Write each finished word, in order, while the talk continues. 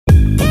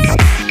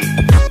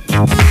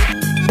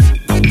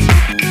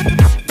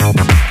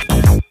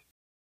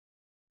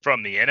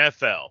From the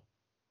NFL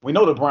We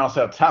know the Browns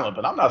have talent,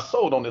 but I'm not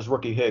sold on this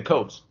rookie head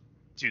coach.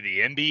 to the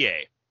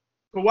NBA,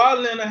 Kawhi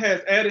Leonard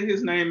has added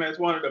his name as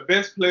one of the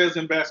best players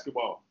in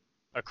basketball.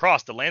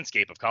 across the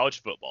landscape of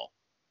college football,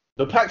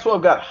 The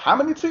Pac-12 got how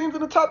many teams in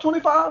the top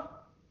 25?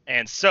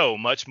 and so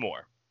much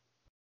more.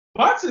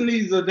 Boxing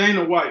needs a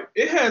Dana White.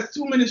 It has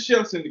too many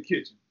chefs in the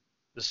kitchen.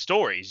 The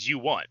stories you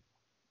want,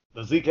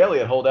 The Zeke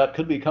Elliott holdout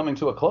could be coming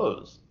to a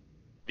close.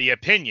 the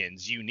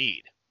opinions you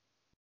need.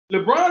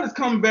 LeBron is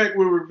coming back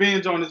with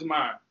revenge on his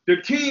mind. The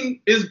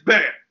king is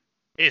back.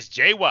 It's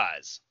Jay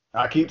Wise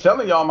I keep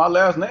telling y'all my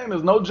last name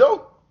is no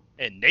joke.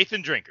 and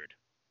Nathan Drinkard.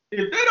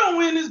 If they don't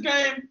win this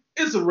game,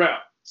 it's a wrap.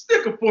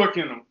 Stick a fork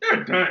in them.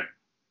 They're done.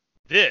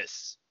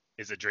 This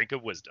is a drink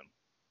of wisdom.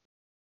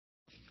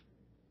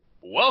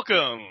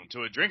 Welcome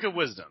to A Drink of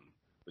Wisdom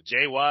with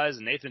Jay Wise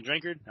and Nathan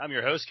Drinkard. I'm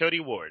your host, Cody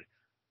Ward.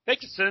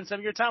 Thanks for spending some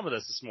of your time with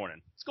us this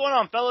morning. What's going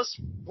on, fellas?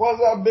 What's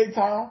up, big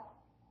time?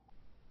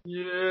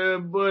 Yeah,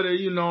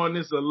 buddy, and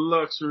it's a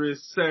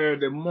luxurious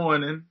Saturday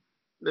morning.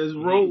 Let's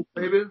roll,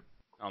 baby.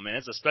 Oh, man,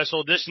 it's a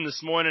special edition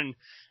this morning.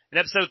 In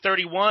episode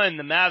 31,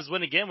 the Mavs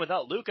win again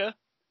without Luka.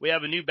 We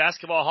have a new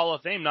Basketball Hall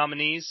of Fame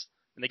nominees,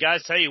 and the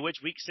guys tell you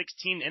which Week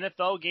 16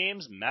 NFL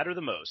games matter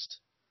the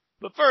most.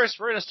 But first,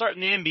 we're going to start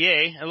in the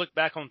NBA and look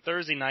back on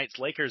Thursday night's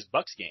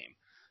Lakers-Bucks game.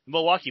 The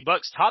Milwaukee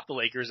Bucks topped the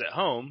Lakers at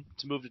home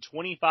to move to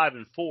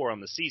 25-4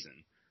 on the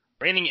season.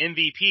 Reigning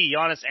MVP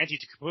Giannis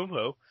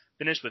Antetokounmpo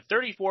finished with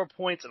 34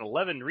 points and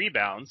 11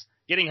 rebounds,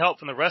 getting help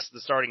from the rest of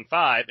the starting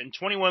five and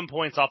 21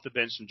 points off the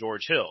bench from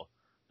George Hill.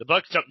 The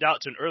Bucks jumped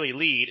out to an early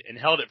lead and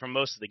held it for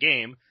most of the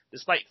game,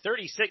 despite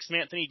 36 from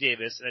Anthony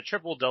Davis and a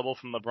triple-double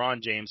from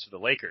LeBron James for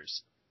the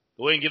Lakers.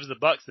 The win gives the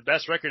Bucks the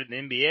best record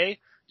in the NBA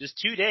just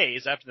 2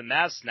 days after the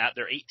Mavs snapped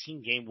their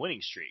 18-game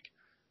winning streak.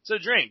 So,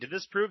 Drink, did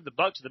this prove the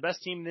Bucks are the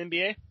best team in the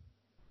NBA?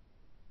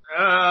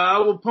 I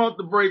will pump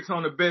the brakes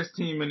on the best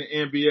team in the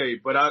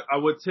NBA, but I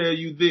would tell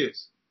you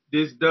this.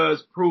 This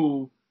does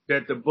prove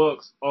that the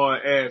Bucks are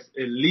as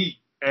elite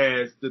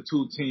as the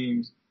two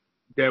teams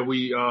that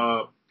we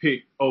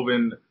picked over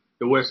in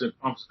the Western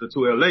Conference, the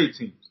two LA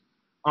teams.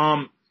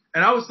 And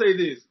I would say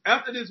this,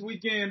 after this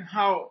weekend,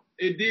 how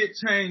it did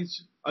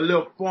change a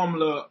little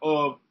formula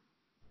of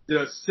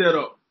the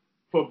setup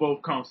for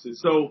both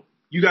conferences. So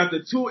you got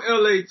the two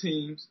LA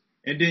teams,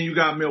 and then you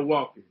got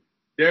Milwaukee.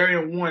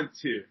 They're in one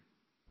tier.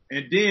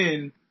 And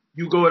then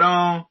you go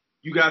down,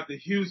 you got the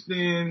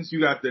Houstons,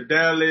 you got the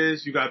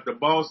Dallas, you got the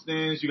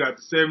Bostons, you got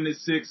the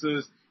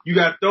 76ers. You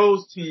got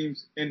those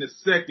teams in the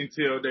second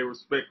tier of their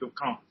respective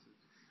conferences.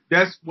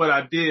 That's what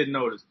I did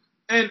notice.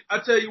 And I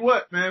tell you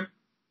what, man,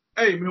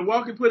 hey,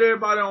 Milwaukee put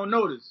everybody on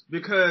notice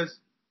because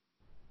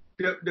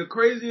the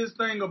craziest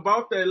thing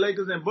about that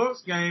Lakers and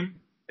Bucks game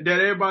that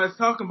everybody's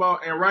talking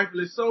about, and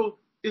rightfully so,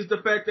 is the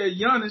fact that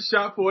Giannis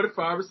shot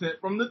 45%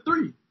 from the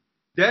three.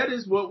 That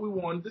is what we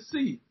wanted to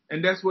see,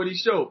 and that's what he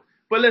showed.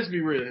 But let's be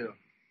real here.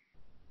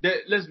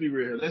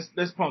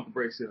 Let's pump the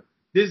brakes here.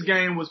 This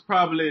game was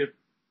probably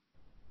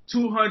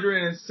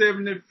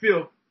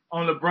 275th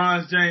on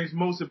LeBron James'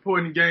 most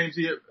important games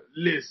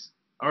list.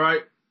 All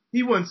right,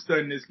 he wasn't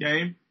studying this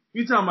game.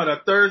 You talking about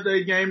a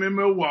Thursday game in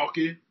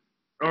Milwaukee?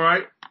 All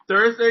right,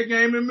 Thursday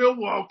game in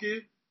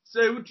Milwaukee.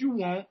 Say what you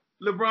want.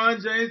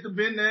 LeBron James have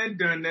been there and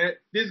done that.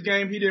 This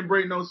game he didn't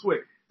break no sweat.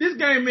 This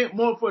game meant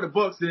more for the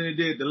Bucks than it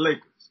did the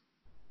Lakers.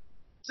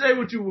 Say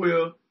what you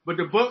will, but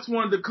the Bucks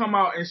wanted to come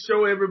out and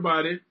show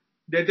everybody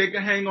that they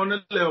can hang on the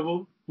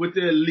level with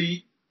the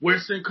elite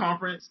Western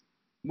Conference,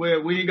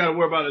 where we ain't got to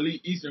worry about elite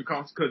Eastern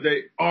Conference because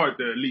they are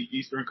the elite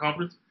Eastern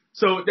Conference.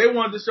 So they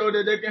wanted to show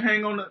that they can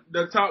hang on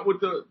the top with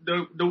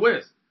the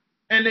West,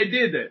 and they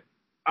did that.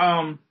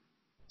 I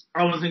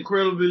was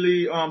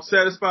incredibly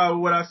satisfied with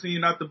what I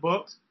seen out the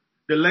Bucks.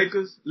 The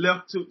Lakers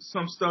left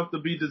some stuff to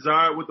be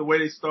desired with the way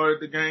they started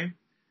the game.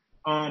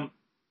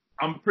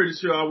 I'm pretty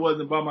sure I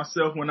wasn't by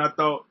myself when I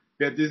thought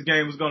that this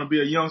game was going to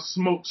be a young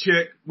smoke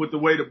check with the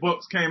way the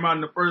Bucks came out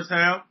in the first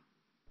half.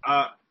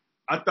 I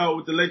thought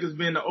with the Lakers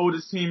being the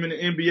oldest team in the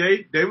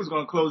NBA, they was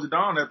going to close it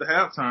down after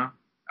halftime.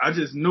 I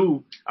just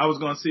knew I was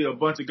going to see a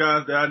bunch of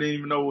guys that I didn't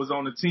even know was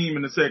on the team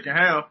in the second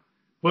half.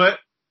 But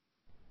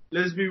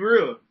let's be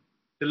real.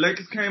 The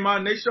Lakers came out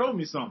and they showed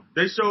me something.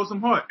 They showed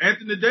some heart.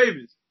 Anthony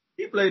Davis,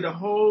 he played the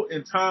whole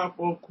entire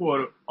fourth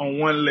quarter on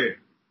one leg.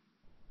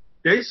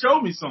 They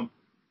showed me something.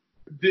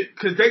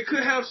 Because they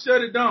could have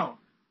shut it down.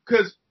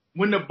 Because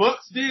when the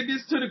Bucks did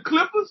this to the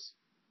Clippers,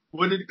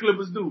 what did the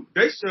Clippers do?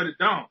 They shut it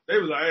down. They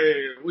was like,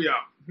 hey, we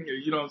out.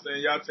 You know what I'm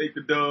saying? Y'all take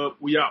the dub.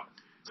 We out.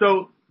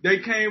 So they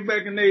came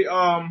back and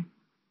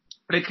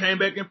they came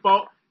back and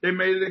fought. They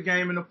made it a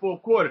game in the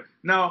fourth quarter.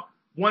 Now,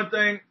 one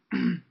thing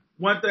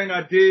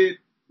I did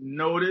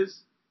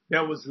notice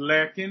that was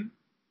lacking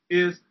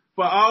is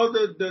for all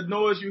the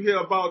noise you hear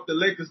about the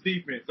Lakers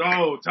defense.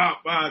 Oh,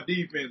 top 5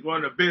 defense,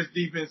 one of the best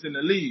defense in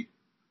the league.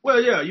 Well,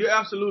 yeah, you're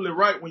absolutely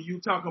right when you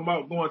talking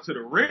about going to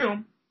the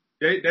rim.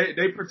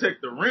 They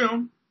protect the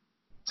rim.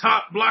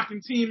 Top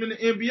blocking team in the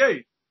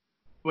NBA.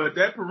 But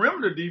that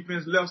perimeter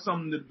defense left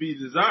something to be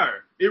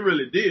desired. It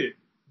really did.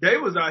 They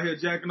was out here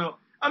jacking up.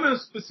 I mean,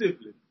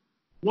 specifically,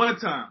 one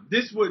time,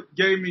 this what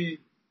gave me,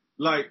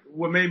 like,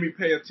 what made me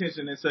pay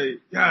attention and say,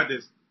 God,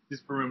 this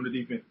perimeter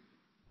defense.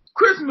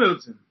 Chris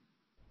Middleton.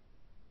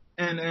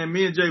 And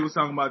me and Jay was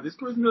talking about this.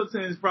 Chris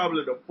Middleton is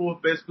probably the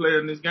fourth best player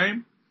in this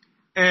game.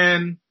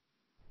 And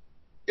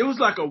it was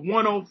like a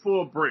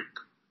 104 break.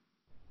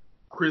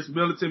 Chris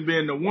Middleton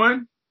being the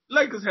 1,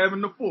 Lakers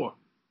having the 4.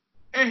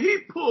 And he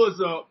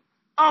pulls up.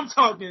 I'm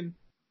talking,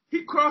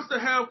 he crossed the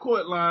half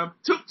court line,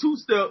 took 2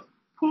 steps,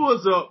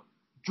 pulls up,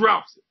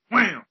 drops it.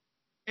 Wham!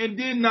 And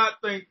did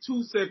not think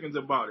 2 seconds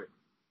about it.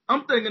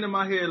 I'm thinking in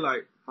my head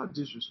like, how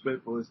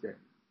disrespectful is that?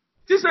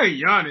 This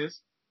ain't Giannis.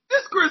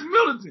 This Chris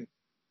Middleton.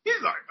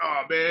 He's like,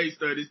 oh man, he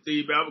studied his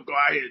team, I'm gonna go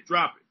out here and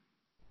drop it.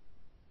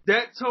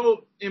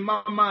 In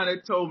my mind,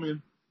 that told me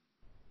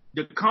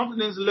the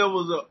confidence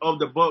levels of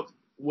the Bucks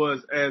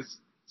was as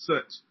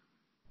such.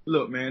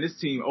 Look, man, this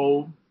team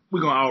old.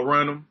 We're gonna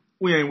outrun them.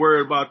 We ain't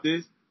worried about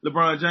this.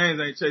 LeBron James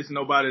ain't chasing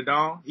nobody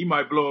down. He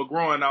might blow a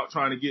groin out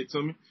trying to get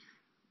to me.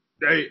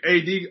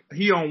 AD,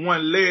 he on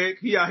one leg.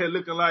 He out here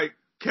looking like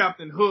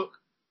Captain Hook.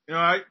 All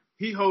right.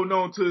 He holding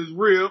on to his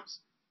ribs.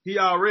 He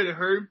already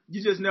hurt.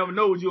 You just never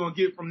know what you're going to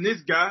get from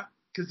this guy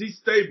because he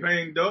stay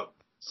banged up.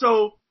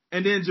 So,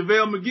 and then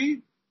JaVale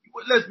McGee,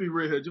 let's be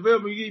real here.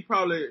 JaVale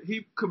McGee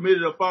he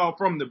committed a foul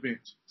from the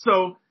bench.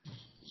 So,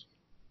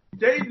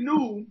 they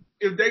knew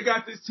if they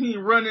got this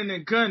team running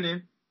and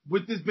gunning,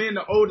 with this being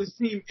the oldest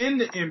team in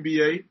the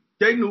NBA,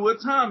 they knew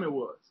what time it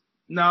was.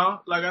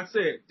 Now, like I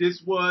said,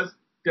 this was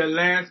the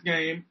last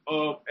game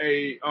of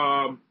a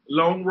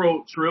long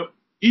road trip,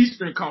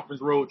 Eastern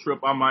Conference road trip,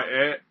 I might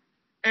add.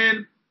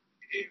 And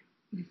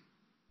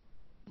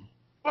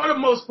for the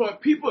most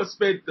part, people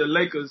expect the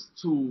Lakers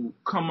to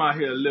come out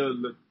here a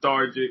little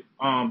lethargic.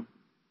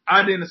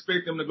 I didn't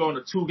expect them to go on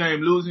a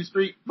 2-game losing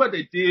streak, but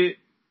they did.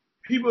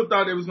 People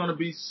thought it was going to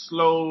be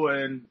slow,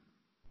 and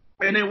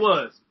it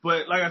was.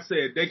 But like I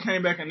said, they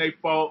came back and they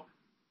fought.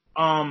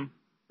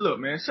 Look,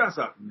 man, shouts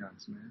out to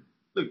Giannis, man.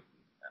 Look,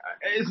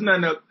 it's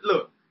nothing up.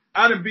 Look,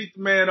 I done beat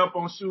the man up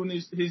on shooting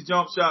his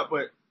jump shot,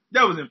 but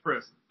that was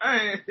impressive.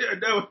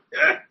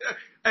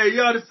 Hey,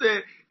 y'all just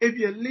said, if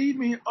you leave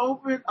me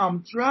open,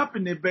 I'm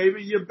dropping it,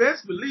 baby. You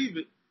best believe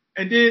it.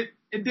 And then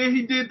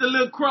he did the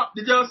little crump.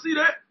 Did y'all see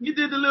that? He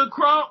did the little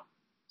crump.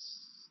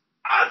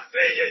 I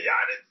see you,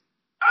 Giannis.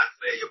 I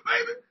see you,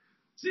 baby.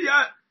 See,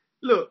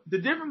 look, the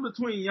difference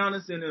between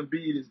Giannis and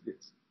Embiid is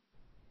this.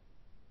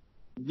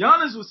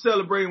 Giannis was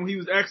celebrating when he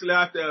was actually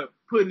out there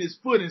putting his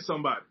foot in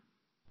somebody.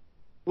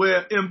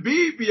 Where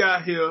Embiid be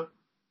out here,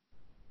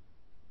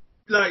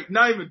 like,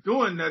 not even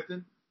doing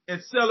nothing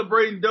and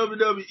celebrating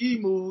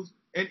WWE moves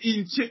and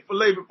eating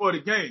Chick-fil-A before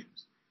the games.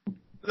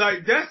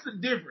 Like, that's the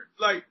difference.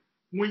 Like,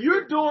 when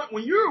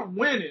you're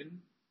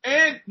winning,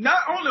 and not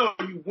only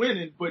are you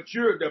winning, but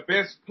you're the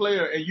best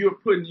player and you're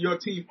putting your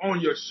team on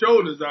your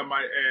shoulders, I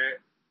might add,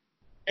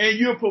 and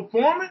you're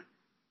performing,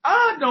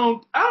 I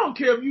don't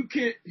care if you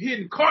can't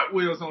hitting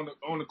cartwheels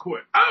on the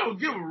court. I don't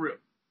give a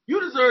rip. You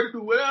deserve to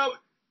do whatever.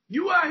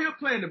 You out here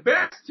playing the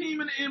best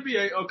team in the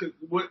NBA, or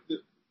what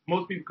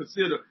most people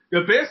consider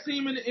the best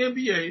team in the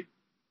NBA.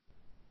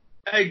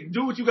 Hey,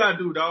 do what you gotta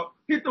do, dog.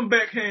 Hit them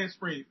backhand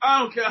screens. I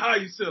don't care how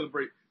you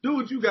celebrate. Do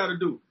what you gotta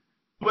do.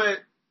 But,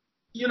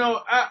 you know,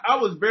 I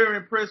was very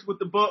impressed with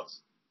the Bucks,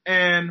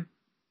 and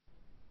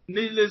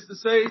needless to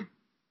say,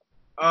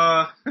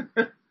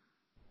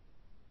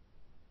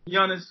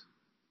 Giannis,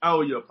 I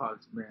owe you an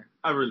apology, man.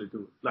 I really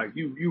do. Like,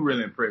 you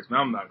really impressed me.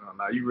 I'm not gonna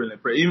lie. You really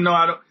impressed. Even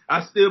though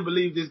I still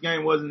believe this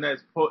game wasn't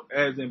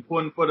as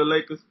important for the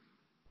Lakers.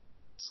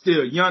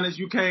 Still, Giannis,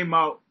 you came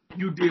out,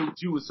 you did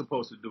what you were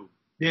supposed to do.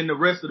 Then the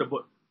rest of the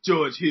book,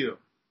 George Hill.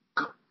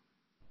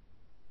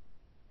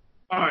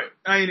 All right,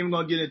 I ain't even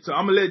gonna get into it.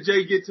 I'm gonna let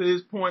Jay get to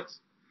his points.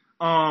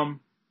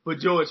 For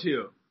George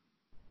Hill,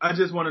 I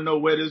just want to know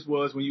where this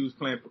was when you was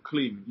playing for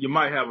Cleveland. You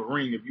might have a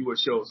ring if you would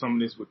show some of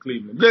this with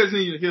Cleveland. Let's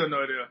neither here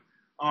nor there.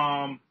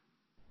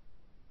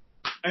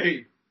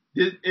 Hey,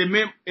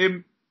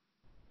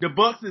 the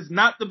Bucks is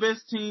not the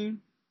best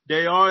team.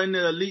 They are in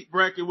the elite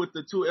bracket with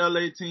the 2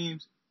 LA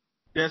teams.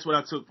 That's what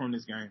I took from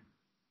this game.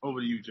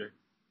 Over to you, Jay.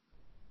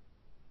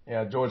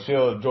 Yeah, George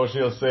Hill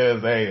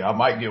says, hey, I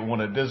might get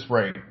one at this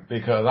rate,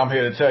 because I'm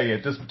here to tell you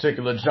at this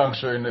particular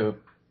juncture in the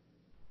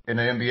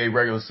NBA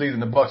regular season,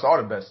 the Bucks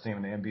are the best team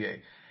in the NBA.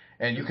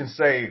 And you can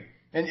say,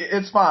 and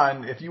it's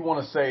fine if you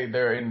want to say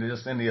they're in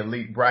the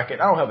elite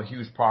bracket. I don't have a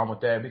huge problem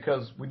with that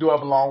because we do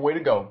have a long way to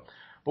go.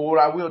 But what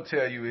I will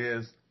tell you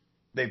is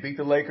they beat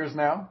the Lakers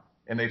now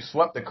and they've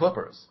swept the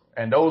Clippers.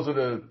 And those are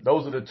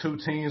the 2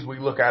 teams we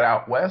look at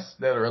out west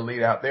that are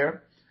elite out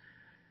there.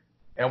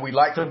 And we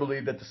like to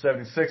believe that the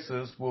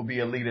 76ers will be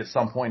elite at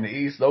some point in the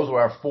East. Those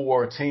were our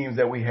 4 teams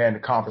that we had in the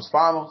conference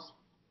finals.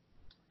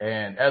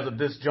 And as of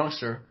this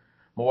juncture,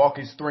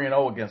 Milwaukee's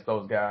 3-0 against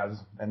those guys,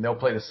 and they'll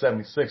play the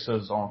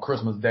 76ers on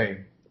Christmas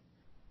Day.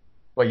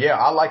 But yeah,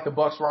 I like the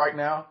Bucks right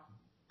now.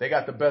 They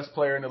got the best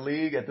player in the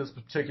league at this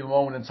particular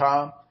moment in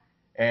time.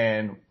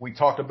 And we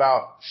talked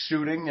about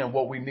shooting and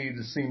what we need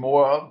to see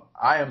more of.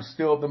 I am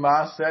still of the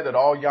mindset that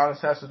all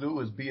Giannis has to do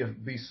is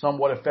be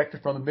somewhat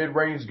effective from the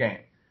mid-range game.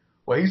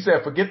 Well, he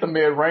said, forget the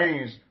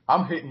mid-range.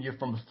 I'm hitting you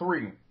from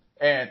 3.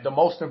 And the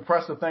most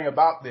impressive thing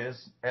about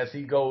this, as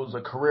he goes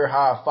a career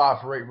high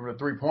 5 for 8 from the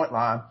 3-point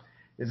line,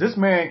 is this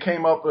man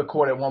came up the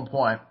court at one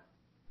point,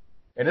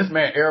 and this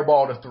man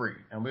airballed a 3.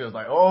 And we was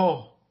like,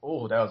 oh,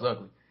 that was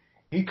ugly.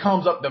 He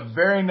comes up the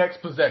very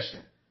next possession.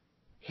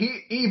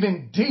 He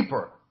even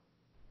deeper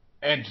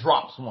and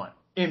drops one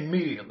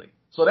immediately.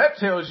 So that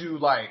tells you,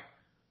 like,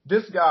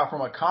 this guy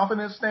from a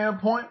confidence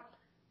standpoint,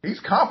 he's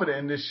confident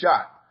in this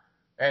shot.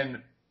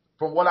 And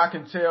from what I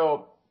can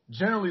tell,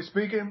 generally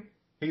speaking,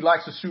 he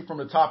likes to shoot from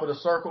the top of the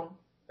circle.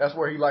 That's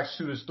where he likes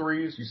to shoot his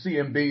threes. You see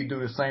Embiid do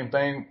the same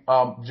thing,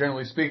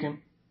 generally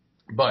speaking.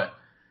 But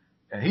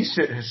and he's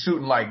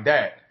shooting like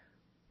that.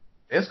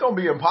 It's going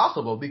to be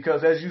impossible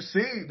because, as you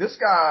see, this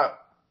guy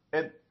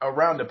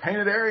around the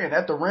painted area and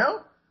at the rim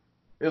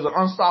is an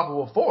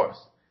unstoppable force.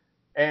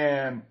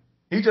 And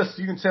you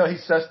can tell he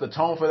sets the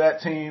tone for that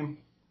team.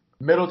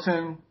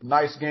 Middleton,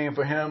 nice game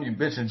for him. You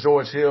mentioned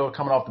George Hill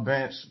coming off the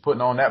bench,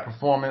 putting on that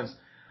performance.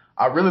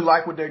 I really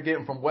like what they're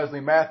getting from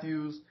Wesley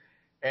Matthews.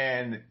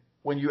 And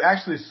when you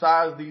actually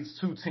size these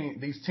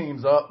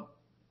teams up,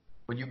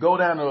 when you go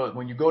down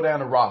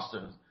to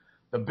rosters,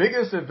 the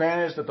biggest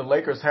advantage that the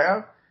Lakers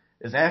have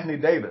is Anthony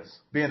Davis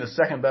being the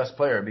second best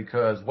player,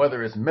 because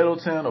whether it's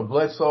Middleton or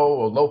Bledsoe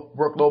or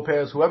Brook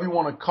Lopez, whoever you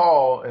want to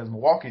call as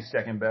Milwaukee's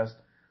second best,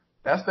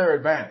 that's their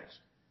advantage.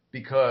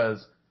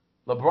 Because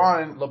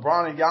LeBron and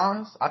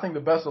Giannis, I think the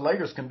best the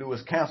Lakers can do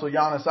is cancel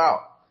Giannis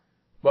out.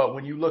 But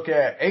when you look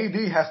at AD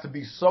has to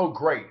be so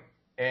great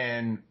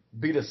and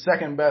be the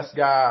second best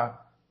guy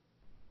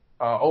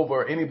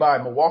over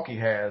anybody Milwaukee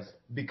has,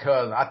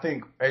 because I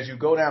think as you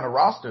go down the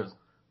rosters,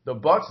 the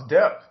Bucks'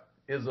 depth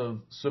is of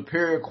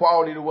superior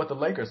quality to what the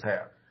Lakers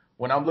have.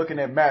 When I'm looking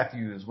at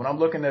Matthews, when I'm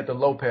looking at the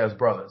Lopez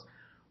brothers,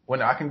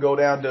 when I can go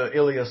down to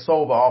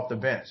Ilyasova off the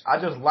bench, I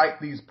just like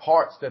these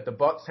parts that the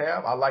Bucks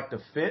have. I like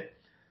the fit.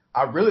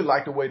 I really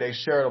like the way they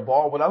share the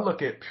ball. When I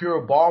look at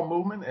pure ball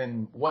movement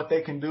and what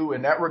they can do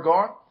in that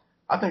regard,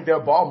 I think their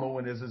ball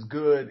movement is as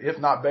good, if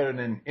not better,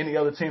 than any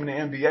other team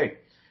in the NBA.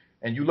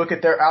 And you look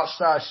at their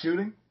outside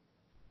shooting,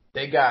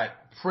 they got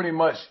pretty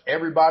much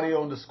everybody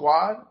on the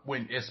squad,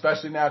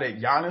 especially now that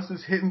Giannis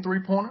is hitting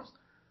 3-pointers.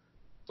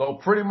 So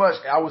pretty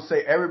much I would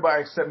say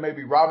everybody except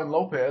maybe Robin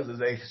Lopez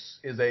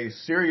is a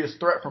serious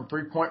threat from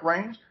 3-point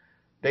range.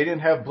 They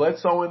didn't have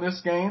Bledsoe in this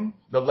game.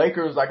 The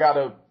Lakers,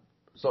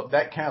 so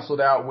that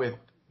canceled out with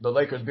the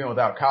Lakers being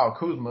without Kyle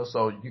Kuzma,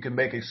 so you can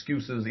make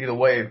excuses either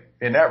way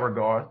in that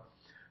regard.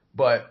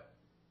 But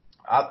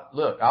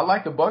I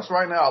like the Bucks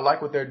right now. I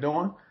like what they're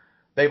doing.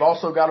 They've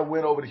also got a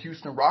win over the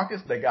Houston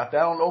Rockets. They got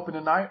that on open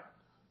tonight,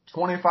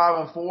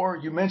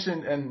 25-4. You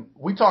mentioned, and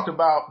we talked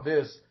about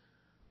this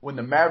when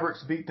the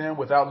Mavericks beat them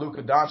without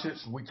Luka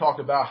Doncic. We talked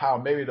about how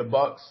maybe the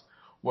Bucks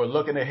were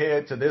looking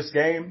ahead to this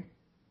game.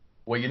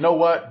 Well, you know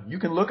what? You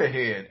can look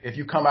ahead if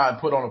you come out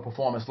and put on a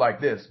performance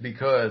like this,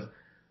 because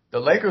the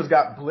Lakers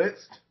got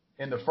blitzed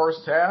in the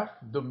first half.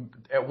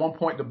 At one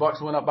point, the Bucks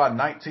went up by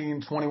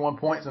 19, 21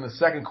 points in the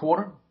second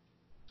quarter.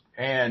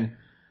 And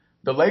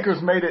the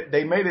Lakers made it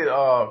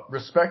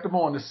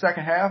respectable in the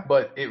second half,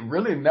 but it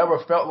really never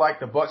felt like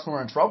the Bucks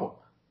were in trouble.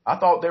 I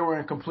thought they were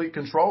in complete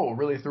control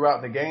really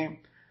throughout the game.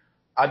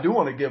 I do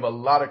want to give a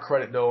lot of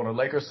credit, though, on the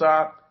Lakers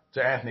side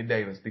to Anthony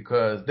Davis,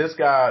 because this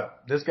guy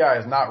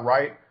is not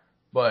right,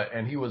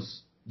 and he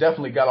was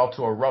definitely got off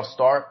to a rough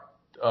start.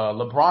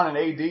 LeBron and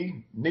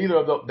AD, neither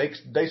of them,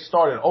 they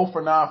started 0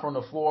 for 9 from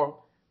the floor.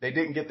 They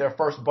didn't get their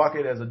first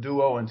bucket as a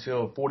duo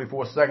until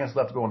 44 seconds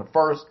left to go in the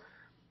first.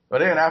 But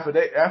then after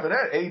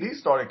that, AD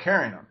started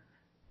carrying them,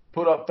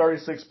 put up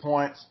 36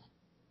 points,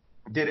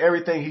 did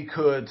everything he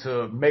could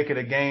to make it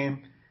a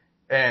game.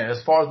 And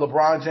as far as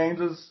LeBron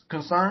James is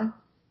concerned,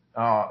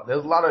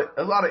 there's a lot of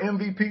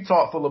MVP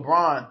talk for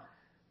LeBron.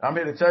 I'm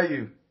here to tell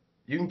you,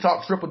 you can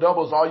talk triple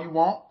doubles all you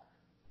want,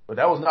 but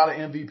that was not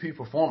an MVP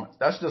performance.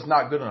 That's just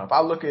not good enough.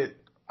 I look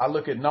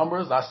at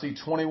numbers. I see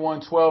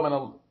 21, 12,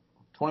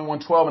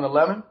 and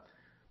 11.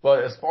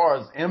 But as far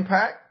as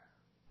impact,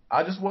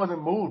 I just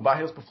wasn't moved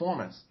by his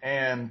performance.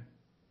 And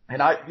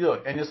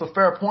it's a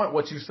fair point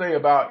what you say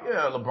about,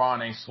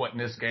 LeBron ain't sweating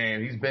this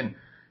game. He's been,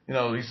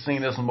 he's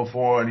seen this one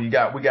before, and we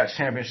got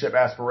championship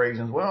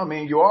aspirations. Well, I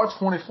mean, you are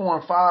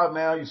 24-5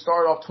 now. You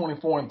started off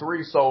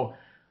 24-3. So,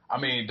 I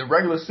mean, the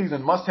regular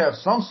season must have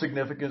some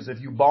significance if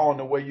you balling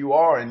the way you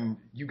are and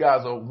you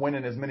guys are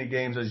winning as many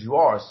games as you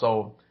are.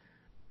 So,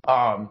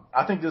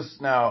 I think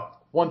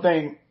one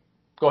thing,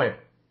 go ahead.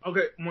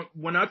 Okay,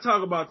 when I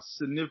talk about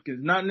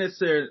significance, not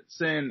necessarily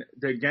saying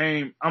the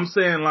game, I'm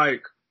saying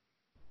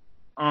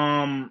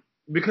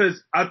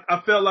because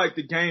I felt like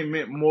the game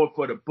meant more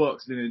for the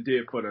Bucks than it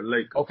did for the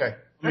Lakers. Okay,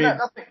 I mean,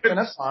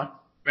 that's fine.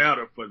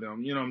 Better for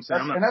them, you know what I'm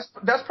saying?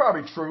 That's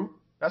probably true.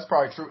 That's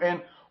probably true.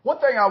 And one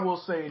thing I will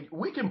say,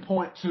 we can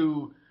point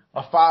to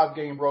a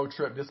 5-game road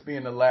trip, this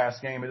being the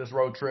last game of this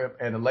road trip,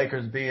 and the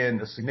Lakers being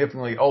a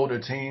significantly older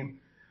team.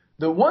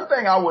 The one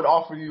thing I would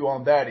offer you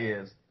on that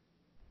is,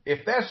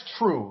 if that's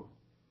true,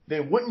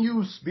 then wouldn't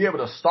you be able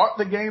to start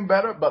the game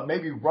better, but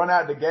maybe run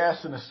out the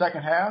gas in the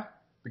second half?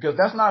 because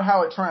that's not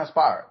how it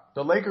transpired.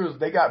 The Lakers,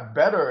 they got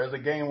better as the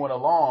game went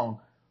along,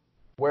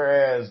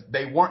 whereas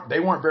they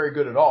weren't very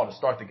good at all to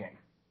start the game.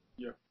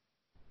 Yeah,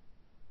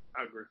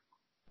 I agree.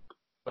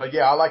 But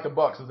yeah, I like the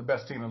Bucks as the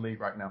best team in the league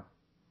right now.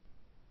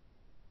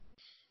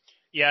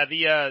 Yeah,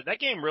 that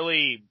game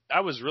really,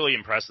 I was really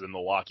impressed with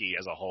Milwaukee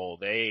as a whole.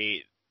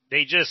 They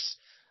just,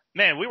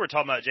 man, we were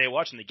talking about, Jay,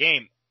 watching the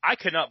game. I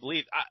could not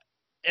believe,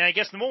 and I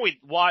guess the more we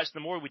watched, the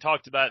more we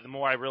talked about it, the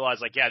more I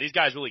realized, like, yeah, these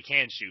guys really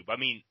can shoot. I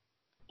mean,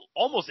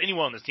 almost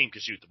anyone on this team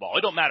can shoot the ball.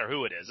 It don't matter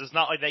who it is. It's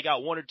not like they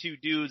got one or two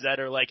dudes that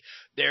are like,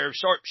 they're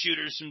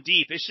sharpshooters from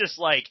deep. It's just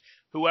like,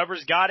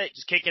 whoever's got it,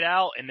 just kick it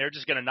out, and they're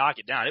just going to knock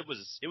it down. It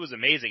was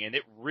amazing, and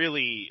it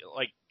really,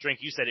 like Drink,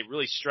 you said, it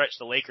really stretched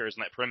the Lakers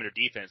in that perimeter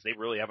defense. They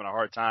really having a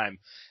hard time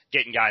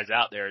getting guys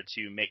out there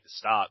to make the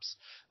stops.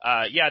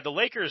 Yeah, the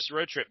Lakers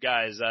road trip,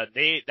 guys,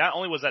 they not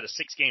only was that a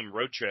 6-game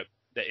road trip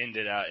that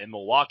ended in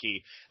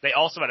Milwaukee, they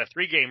also had a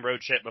 3-game road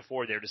trip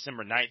before their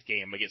December 9th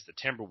game against the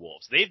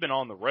Timberwolves. They've been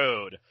on the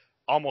road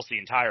almost the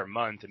entire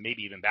month and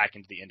maybe even back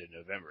into the end of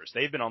November. So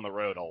they've been on the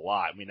road a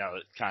lot. We know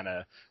it kind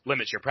of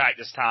limits your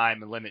practice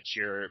time and limits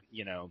your,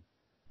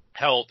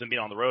 health, and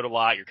being on the road a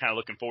lot. You're kind of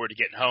looking forward to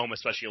getting home,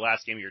 especially your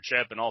last game of your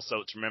trip. And also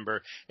to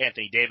remember,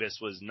 Anthony Davis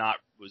was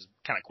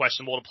kind of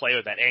questionable to play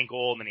with that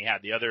ankle, and then he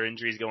had the other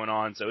injuries going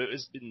on. So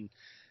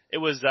it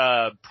was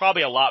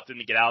probably a lot for them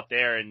to get out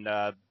there. And,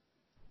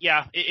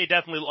 yeah, it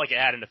definitely looked like it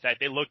had an effect.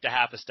 They looked a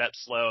half a step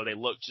slow. They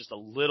looked just a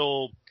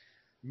little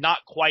not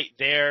quite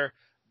there,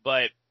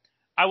 but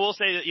I will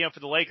say that, for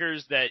the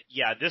Lakers that,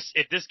 yeah,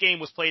 if this game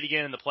was played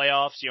again in the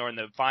playoffs, or in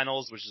the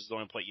finals, which is the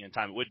only point in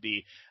time it would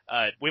be,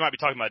 we might be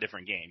talking about a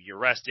different game. You're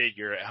rested,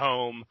 you're at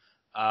home.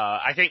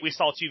 I think we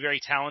saw two very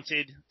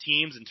talented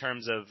teams in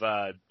terms of,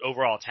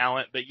 overall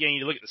talent, but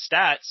you look at the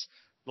stats,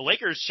 the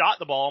Lakers shot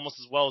the ball almost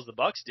as well as the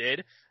Bucks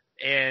did,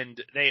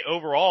 and they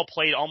overall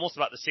played almost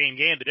about the same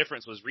game. The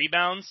difference was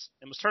rebounds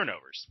and was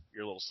turnovers.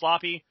 You're a little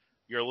sloppy.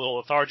 You're a little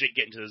lethargic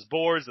getting to those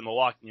boards, and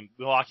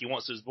Milwaukee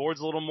wants those boards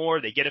a little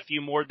more. They get a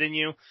few more than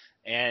you,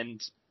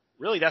 and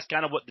really that's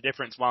kind of what the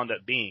difference wound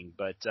up being.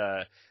 But,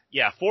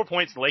 yeah, 4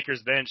 points in the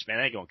Lakers bench, man,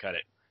 they ain't going to cut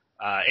it.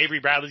 Avery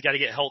Bradley's got to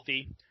get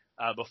healthy.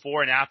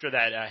 Before and after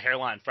that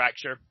hairline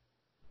fracture,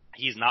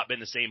 he's not been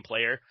the same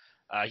player.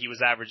 He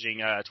was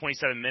averaging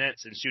 27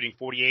 minutes and shooting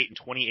 48 and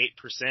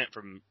 28%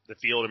 from the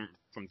field and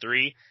from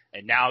three,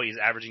 and now he's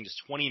averaging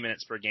just 20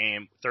 minutes per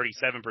game,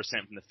 37%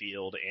 from the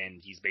field,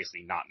 and he's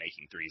basically not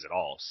making threes at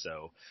all.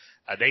 So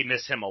they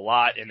miss him a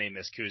lot, and they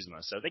miss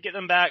Kuzma. So if they get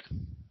them back,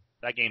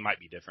 that game might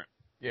be different.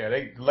 Yeah,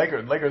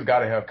 Lakers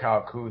got to have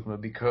Kyle Kuzma,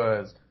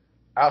 because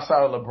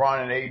outside of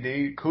LeBron and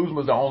AD,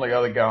 Kuzma's the only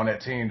other guy on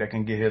that team that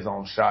can get his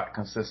own shot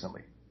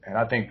consistently, and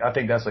I think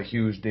that's a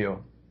huge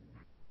deal.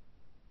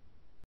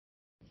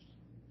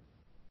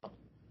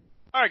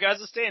 All right, guys,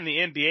 let's stay in the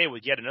NBA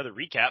with yet another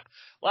recap.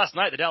 Last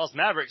night, the Dallas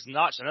Mavericks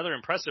notched another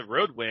impressive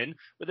road win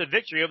with a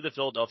victory over the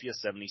Philadelphia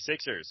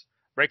 76ers.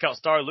 Breakout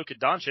star Luka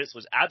Doncic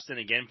was absent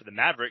again for the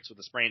Mavericks with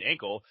a sprained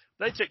ankle,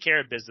 but they took care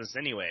of business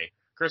anyway.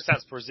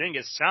 Kristaps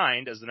Porzingis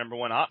shined as the number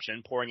one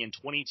option, pouring in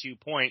 22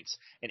 points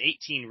and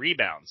 18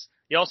 rebounds.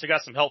 He also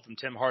got some help from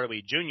Tim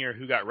Hardaway Jr.,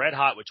 who got red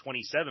hot with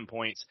 27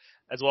 points,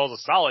 as well as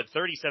a solid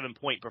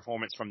 37-point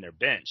performance from their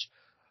bench.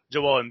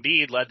 Joel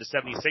Embiid led the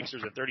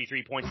 76ers with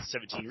 33 points and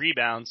 17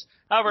 rebounds.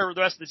 However, the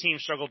rest of the team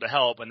struggled to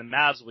help, and the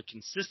Mavs would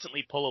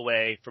consistently pull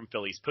away from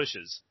Philly's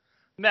pushes.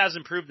 The Mavs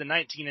improved to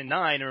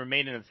 19-9 and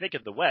remained in the thick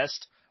of the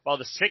West, while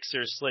the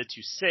Sixers slid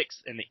to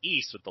 6th in the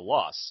East with the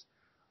loss.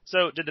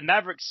 So, did the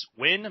Mavericks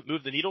win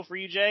move the needle for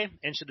you, Jay?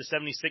 And should the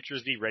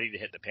 76ers be ready to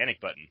hit the panic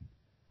button?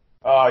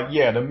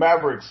 Yeah, the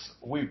Mavericks,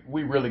 we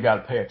really got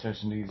to pay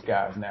attention to these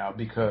guys now,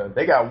 because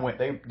they got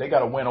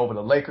a win over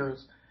the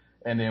Lakers.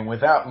 And then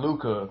without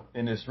Luka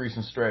in this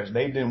recent stretch,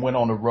 they didn't win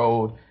on the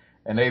road,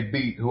 and they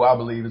beat who I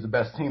believe is the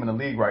best team in the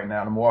league right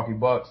now, the Milwaukee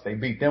Bucks. They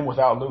beat them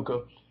without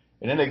Luka,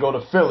 and then they go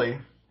to Philly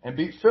and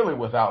beat Philly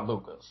without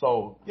Luka.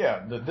 So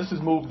yeah, this has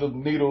moved the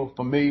needle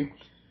for me.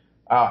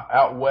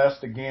 Out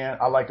west again,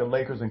 I like the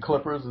Lakers and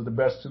Clippers as the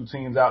best two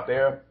teams out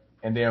there,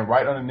 and then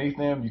right underneath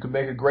them, you can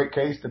make a great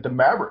case that the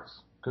Mavericks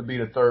could be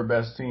the third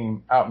best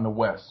team out in the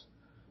West.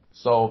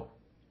 So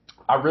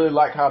I really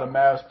like how the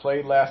Mavs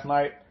played last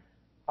night.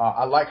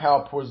 I like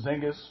how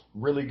Porzingis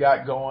really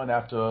got going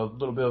after a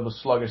little bit of a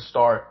sluggish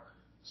start.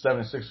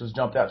 76ers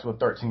jumped out to a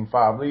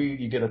 13-5 lead.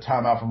 You get a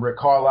timeout from Rick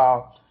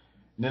Carlisle.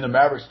 And then the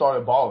Mavericks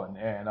started balling.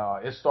 And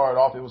it started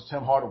off, it was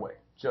Tim Hardaway.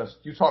 Just,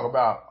 you talk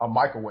about a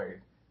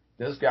microwave.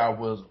 This guy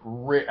was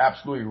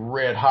absolutely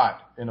red hot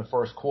in the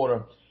first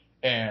quarter.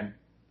 And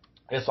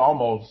it's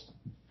almost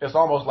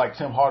like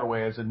Tim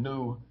Hardaway is a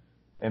new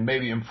and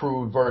maybe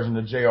improved version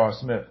of J.R.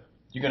 Smith.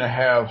 You're going to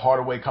have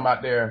Hardaway come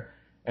out there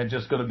and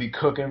just going to be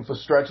cooking for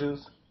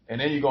stretches.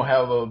 And then you're going to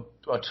have a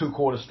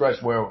 2-quarter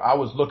stretch where I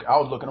was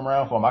looking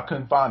around for him. I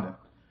couldn't find him.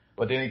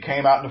 But then he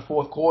came out in the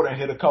fourth quarter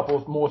and hit a couple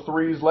of more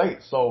threes late.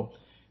 So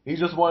he's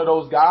just one of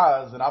those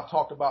guys. And I've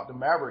talked about the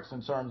Mavericks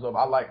in terms of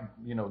I like,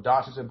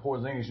 Doncic and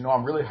Porzingis.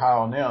 I'm really high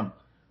on them.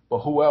 but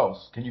who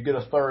else? Can you get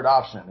a third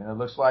option? And it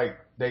looks like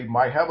they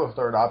might have a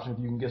third option if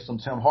you can get some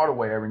Tim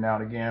Hardaway every now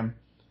and again.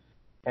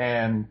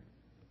 And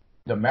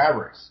the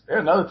Mavericks, they're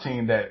another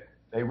team that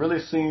they really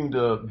seem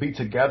to be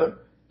together.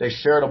 They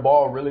share the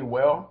ball really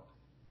well.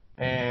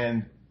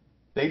 And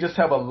they just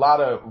have a lot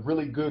of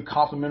really good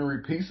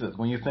complementary pieces.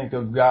 When you think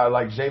of a guy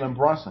like Jalen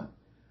Brunson,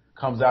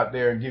 comes out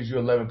there and gives you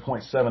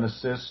 11.7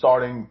 assists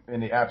starting in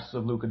the absence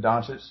of Luka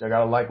Doncic. I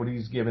got to like what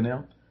he's giving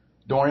him.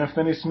 Dorian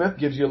Finney-Smith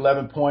gives you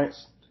 11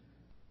 points.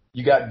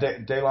 You got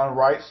Delon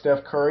Wright,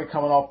 Seth Curry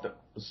coming off the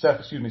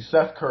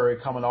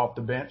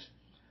bench.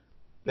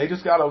 They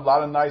just got a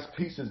lot of nice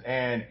pieces,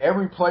 and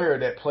every player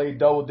that played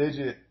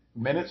double-digit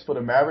minutes for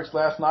the Mavericks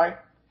last night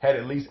had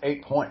at least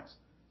 8 points.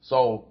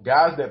 So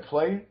guys that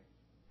play,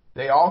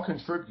 they all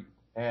contribute,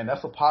 and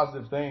that's a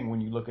positive thing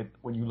when you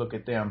look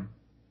at them.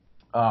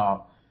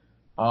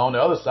 On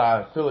the other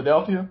side,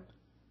 Philadelphia,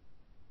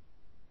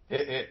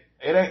 it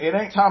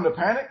ain't time to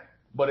panic,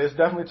 but it's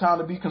definitely time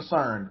to be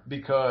concerned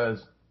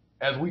because,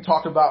 as we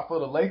talked about for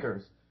the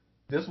Lakers,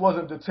 this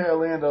wasn't the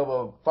tail end of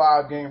a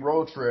 5-game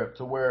road trip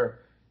to where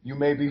you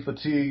may be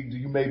fatigued,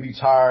 you may be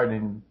tired,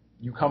 and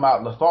you come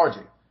out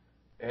lethargic.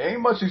 There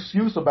ain't much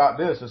excuse about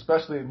this,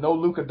 especially if no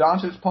Luka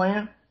Doncic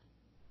playing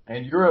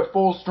and you're at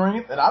full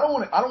strength. And I don't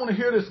want to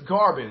hear this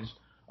garbage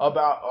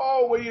about,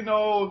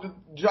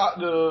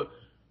 the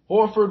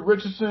Horford,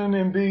 Richardson,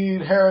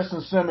 Embiid, Harris,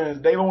 and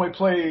Simmons, they've only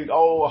played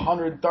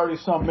 130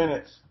 some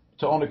minutes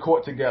on the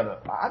court together.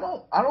 I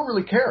don't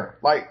really care.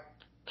 Like,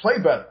 play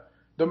better.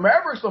 The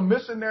Mavericks are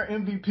missing their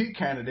MVP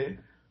candidate,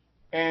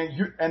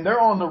 and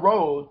they're on the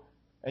road,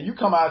 and you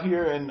come out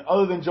here and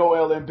other than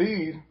Joel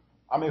Embiid,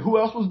 I mean, who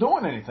else was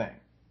doing anything?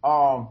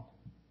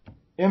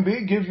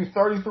 Embiid gives you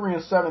 33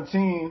 and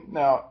 17.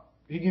 Now,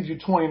 he gives you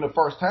 20 in the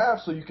first half,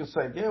 so you can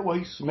say, yeah,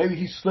 well, maybe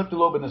he slipped a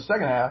little bit in the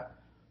second half.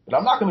 But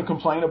I'm not going to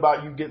complain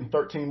about you getting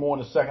 13 more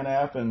in the second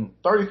half. And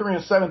 33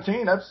 and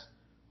 17,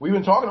 we've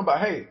been talking about,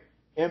 hey,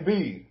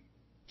 Embiid,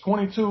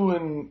 22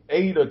 and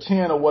 8 or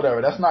 10 or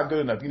whatever. That's not good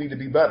enough. You need to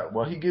be better.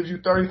 Well, he gives you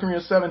 33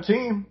 and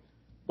 17.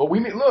 But we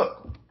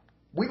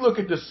look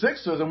at the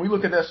Sixers and we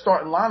look at that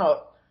starting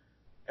lineup,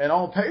 and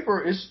on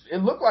paper,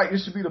 it looked like it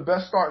should be the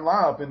best starting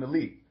lineup in the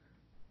league.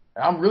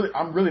 I'm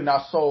really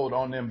not sold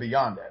on them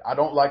beyond that. I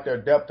don't like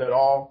their depth at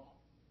all.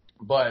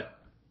 But,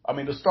 I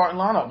mean, the starting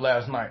lineup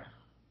last night,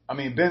 I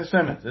mean, Ben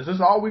Simmons, is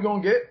this all we're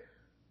going to get?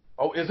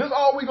 Is this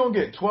all we're going to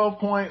get? 12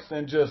 points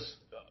and just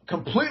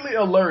completely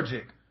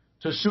allergic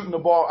to shooting the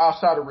ball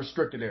outside of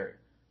restricted area.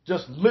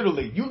 Just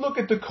literally, you look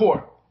at the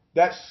court,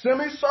 that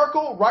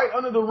semicircle right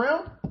under the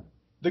rim,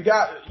 the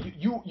guy,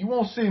 you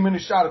won't see many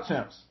shot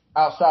attempts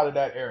outside of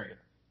that area.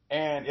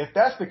 And if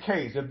that's the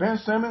case, if Ben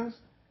Simmons,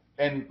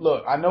 and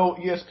look, I know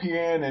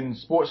ESPN and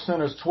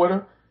SportsCenter's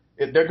Twitter,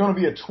 they're going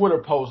to be a Twitter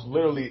post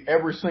literally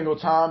every single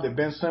time that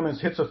Ben Simmons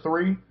hits a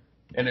three.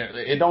 And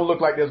it don't look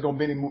like there's going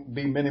to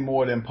be many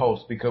more than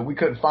posts because we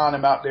couldn't find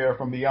him out there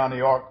from beyond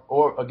the arc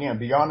or, again,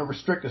 beyond the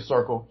restricted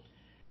circle.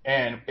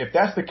 And if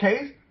that's the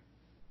case,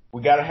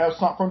 we got to have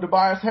something from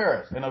Tobias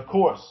Harris. And, of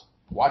course,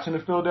 watching the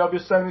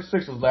Philadelphia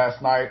 76ers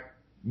last night,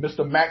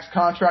 Mr. Max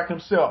Contract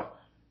himself,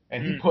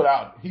 and he put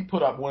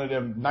up one of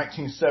them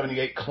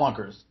 1978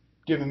 clunkers,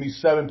 giving me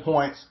 7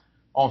 points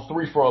on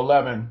 3 for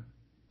 11.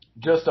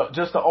 Just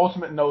the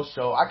ultimate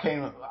no-show.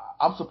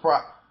 I'm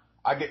surprised.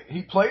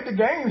 He played the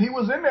game. He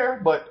was in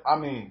there, but I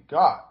mean,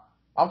 God,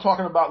 I'm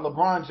talking about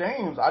LeBron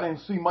James. I didn't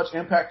see much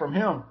impact from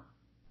him.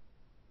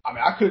 I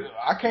mean, I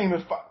came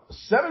in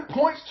 7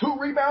 points, 2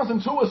 rebounds,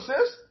 and 2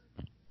 assists,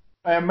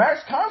 and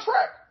max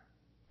contract.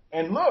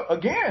 And look,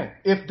 again,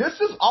 if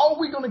this is all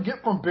we're going to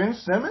get from Ben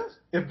Simmons,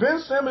 if Ben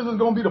Simmons is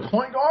going to be the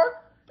point guard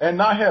and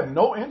not have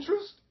no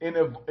interest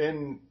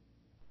in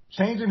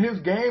changing his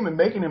game and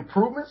making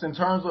improvements in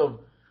terms of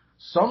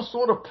some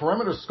sort of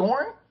perimeter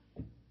scoring,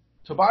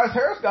 Tobias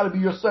Harris got to be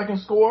your second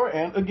scorer.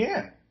 And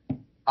again,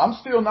 I'm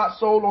still not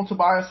sold on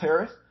Tobias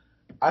Harris.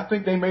 I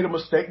think they made a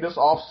mistake this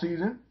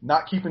offseason,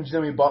 not keeping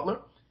Jimmy Butler.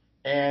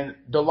 And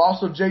the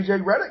loss of J.J.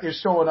 Redick is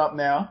showing up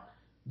now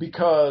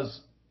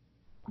because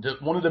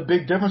one of the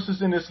big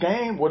differences in this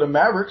game were the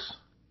Mavericks.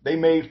 They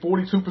made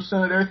 42%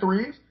 of their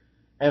threes.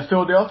 And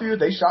Philadelphia,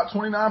 they shot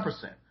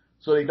 29%.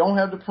 So they don't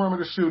have the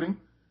perimeter shooting.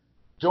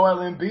 Joel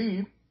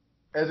Embiid,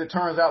 as it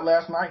turns out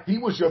last night, he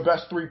was your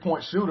best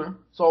three-point shooter.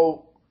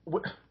 So,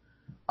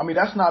 I mean,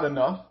 that's not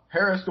enough.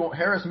 Harris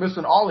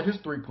missing all of his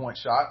three-point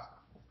shots.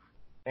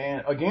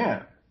 And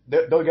again,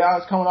 the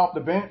guys coming off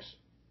the bench,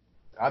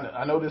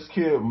 I know this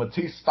kid,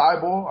 Matisse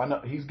Thybulle, I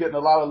know he's getting a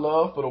lot of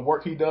love for the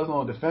work he does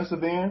on the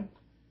defensive end.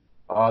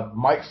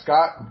 Mike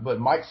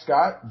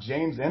Scott,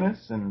 James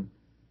Ennis, and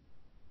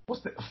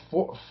what's the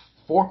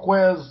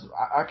Forquez?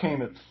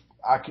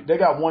 They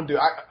got one dude.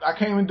 I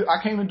can't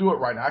even do it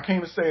right now. I can't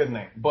even say his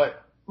name.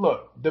 But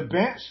look, the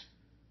bench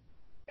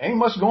ain't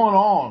much going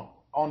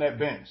on that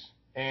bench.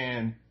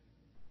 And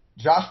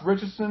Josh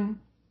Richardson,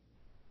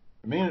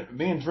 me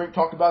and Drink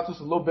talked about this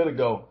a little bit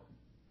ago.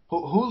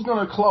 Who's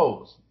gonna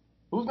close?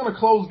 Who's gonna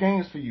close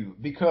games for you?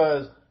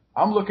 Because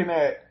I'm looking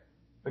at,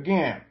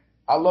 again,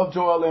 I love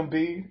Joel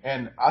Embiid,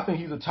 and I think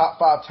he's a top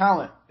 5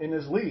 talent in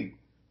this league.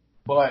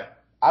 But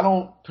I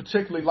don't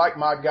particularly like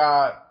my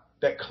guy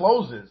that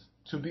closes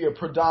to be a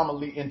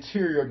predominantly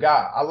interior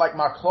guy. I like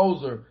my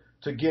closer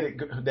to get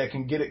it, that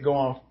can get it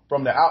going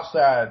from the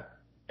outside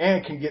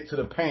and can get to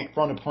the paint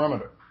from the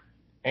perimeter.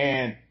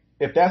 And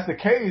if that's the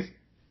case,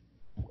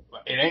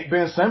 it ain't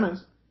Ben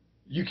Simmons.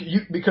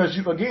 Because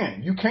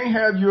you can't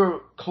have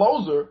your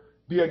closer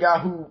be a guy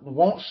who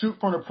won't shoot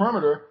from the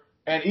perimeter.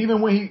 And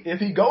even if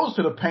he goes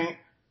to the paint,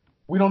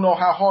 we don't know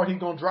how hard he's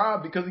going to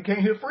drive because he can't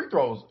hit free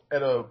throws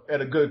at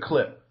a good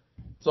clip.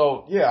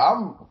 So yeah,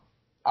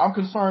 I'm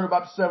concerned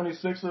about the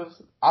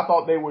 76ers. I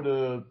thought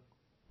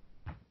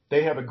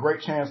they have a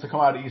great chance to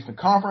come out of the Eastern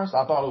Conference.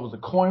 I thought it was a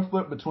coin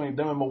flip between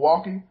them and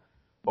Milwaukee,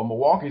 but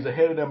Milwaukee's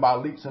ahead of them by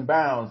leaps and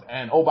bounds.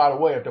 And oh, by the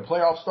way, if the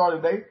playoffs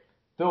started today,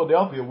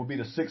 Philadelphia will be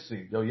the 6th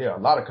seed. So yeah, a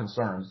lot of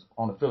concerns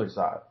on the Philly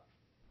side.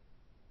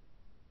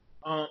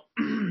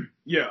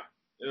 Yeah.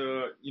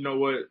 You know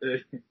what?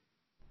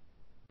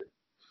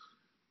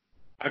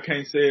 I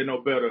can't say it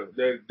no better.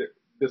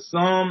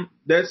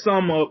 That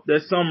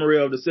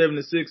summary of the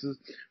 76ers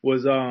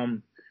was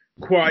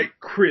quite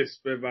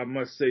crisp, if I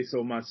must say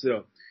so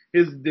myself.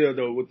 Here's the deal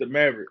though with the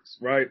Mavericks,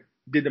 right?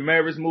 Did the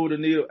Mavericks move the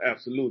needle?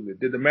 Absolutely.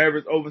 Did the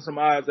Mavericks open some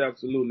eyes?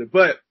 Absolutely.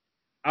 But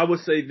I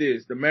would say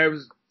this, the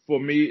Mavericks, for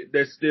me,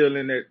 they're still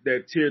in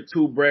that tier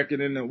 2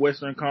 bracket in the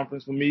Western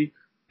Conference for me.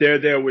 They're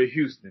there with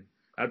Houston.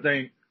 I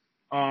think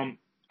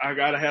I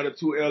gotta have the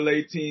 2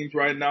 LA teams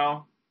right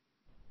now.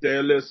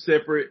 They're a little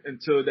separate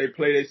until they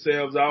play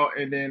themselves out.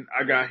 And then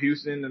I got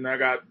Houston and I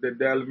got the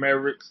Dallas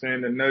Mavericks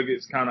and the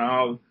Nuggets kind of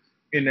all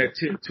in that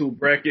tier 2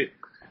 bracket.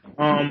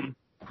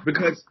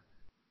 Because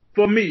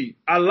for me,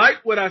 I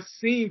like what I've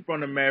seen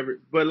from the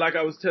Mavericks, but like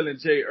I was telling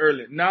Jay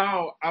earlier,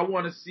 now I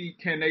want to see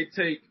can they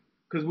take,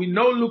 because we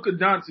know Luka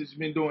Doncic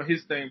been doing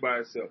his thing by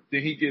himself.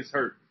 Then he gets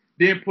hurt.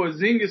 Then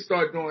Porzingis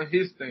start doing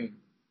his thing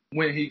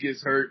when he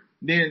gets hurt.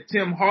 Then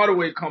Tim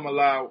Hardaway come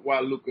alive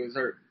while Luka is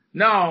hurt.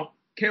 Now,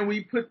 can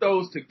we put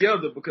those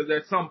together? Because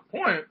at some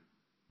point,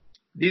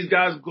 these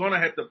guys are going to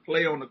have to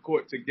play on the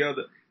court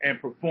together and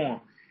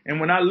perform. And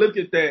when I look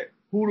at that,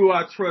 who do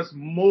I trust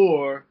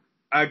more,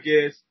 I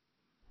guess,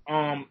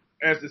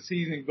 as the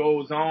season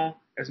goes on?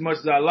 As much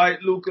as I like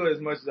Luka, as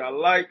much as I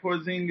like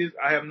Porzingis,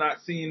 I have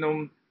not seen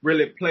them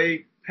really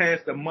play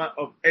past the month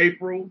of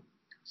April.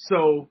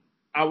 So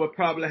I would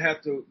probably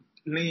have to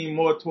lean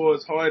more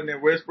towards Harden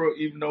and Westbrook,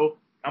 even though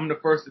I'm the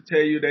first to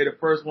tell you they're the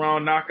first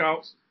round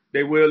knockouts.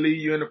 They will leave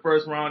you in the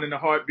first round in a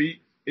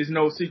heartbeat. It's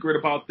no secret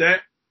about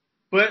that.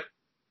 But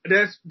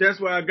that's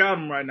where I got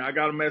them right now. I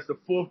got them as the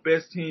 4th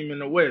best team in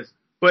the West.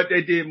 But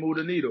they did move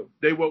the needle.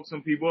 They woke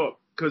some people up.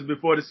 Because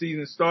before the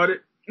season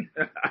started,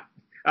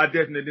 I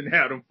definitely didn't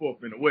have them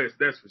 4th in the West.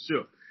 That's for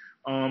sure.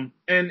 And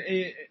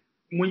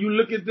when you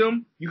look at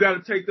them, you got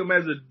to take them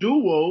as a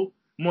duo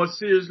more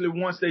seriously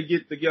once they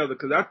get together.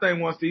 Because I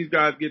think once these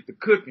guys get to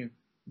cooking,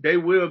 they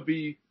will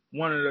be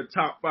one of the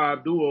top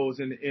 5 duos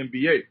in the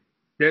NBA.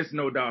 There's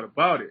no doubt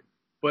about it.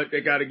 But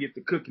they got to get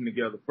the cooking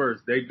together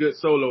first. They good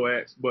solo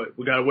acts, but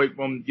we got to wait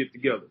for them to get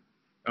together.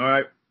 All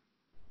right?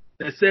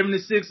 The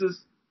 76ers,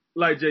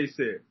 like Jay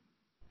said,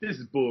 this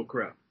is bull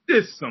crap.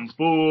 This is some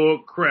bull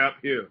crap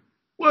here.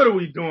 What are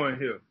we doing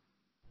here?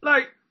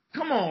 Like,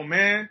 come on,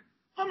 man.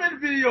 How many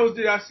videos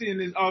did I see in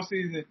this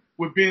offseason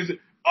with Ben?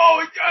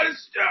 Oh, he got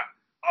his shot.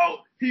 Oh,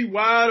 he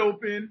wide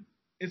open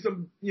in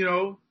some,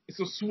 in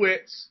some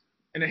sweats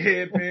and a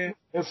headband.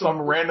 In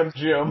some random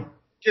gym.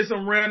 In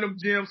some random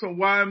gym, some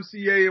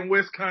YMCA in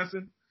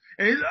Wisconsin.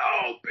 And he's,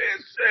 oh,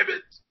 Ben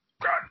Simmons.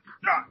 God,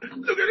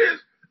 look at this.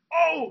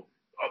 Oh,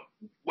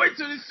 wait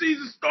till the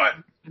season starts.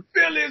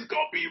 Philly's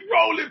going to be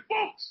rolling,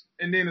 folks.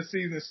 And then the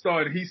season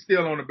started. He's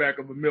still on the back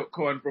of a milk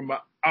carton from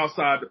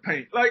outside the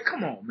paint. Like,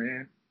 come on,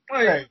 man.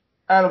 Like, hey,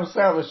 Adam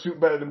Sandler shoot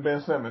better than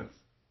Ben Simmons.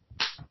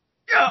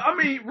 Yeah, I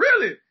mean,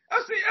 really.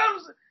 I see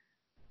Adam.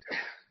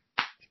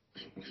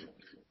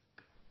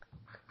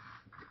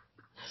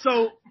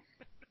 So,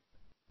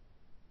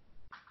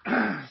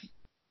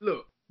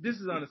 look, this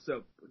is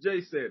unacceptable.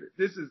 Jay said it.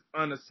 This is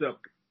unacceptable.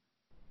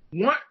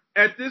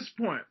 At this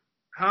point,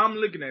 how I'm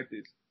looking at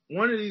this,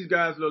 one of these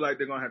guys look like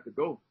they're going to have to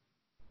go.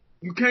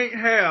 You can't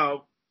have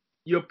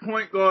your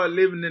point guard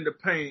living in the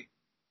paint,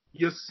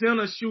 your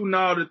center shooting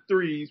all the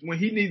threes when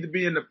he needs to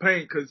be in the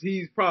paint because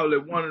he's probably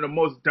one of the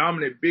most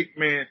dominant big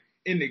men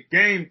in the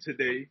game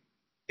today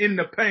in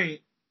the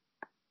paint.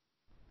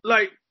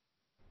 Like,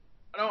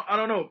 I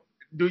don't know.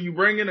 Do you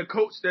bring in a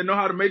coach that know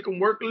how to make them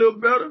work a little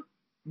better?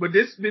 But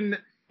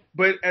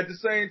at the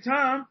same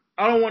time,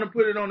 I don't want to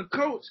put it on the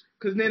coach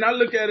because then I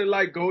look at it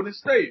like Golden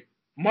State.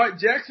 Mark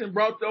Jackson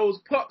brought those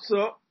pups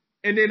up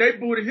and then they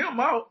booted him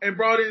out and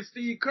brought in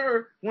Steve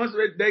Kerr once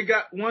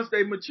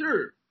they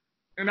matured.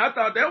 And I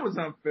thought that was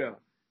unfair.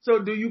 So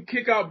do you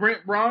kick out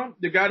Brent Brown,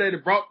 the guy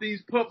that brought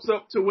these pups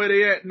up to where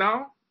they at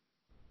now?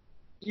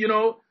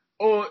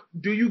 Or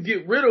do you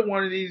get rid of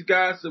one of these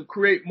guys to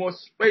create more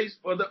space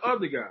for the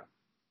other guy?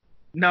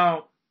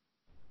 Now,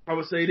 I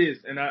would say this,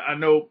 and I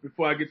know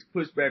before I get to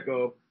pushback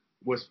of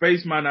well,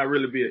 space might not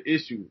really be an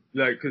issue.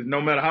 Like, cause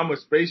no matter how much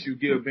space you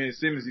give Ben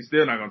Simmons, he's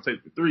still not going to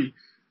take the three.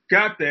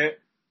 Got that.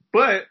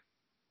 But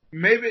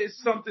maybe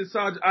it's something,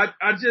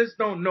 I just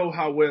don't know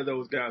how well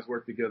those guys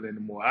work together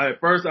anymore. At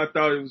first I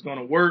thought it was going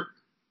to work.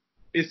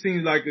 It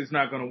seems like it's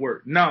not going to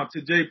work. Now,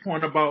 to Jay's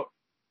point about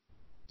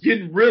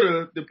getting rid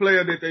of the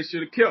player that they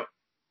should have kept.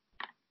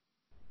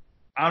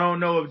 I don't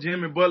know if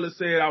Jimmy Butler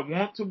said, I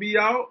want to be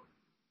out,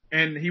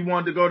 and he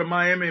wanted to go to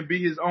Miami and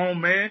be his own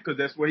man, because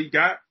that's what he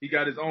got. He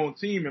got his own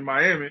team in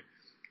Miami.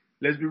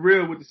 Let's be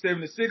real, with the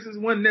 76ers,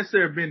 wouldn't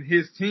necessarily been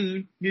his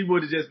team. He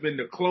would have just been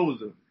the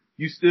closer.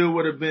 You still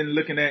would have been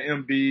looking at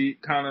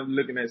Embiid, kind of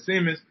looking at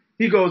Simmons.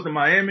 He goes to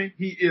Miami.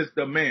 He is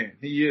the man.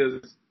 He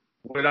is,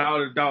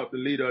 without a doubt, the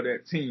leader of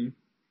that team.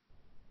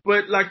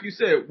 But like you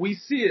said, we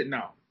see it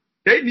now.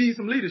 They need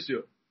some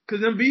leadership,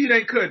 because Embiid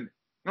ain't cutting it.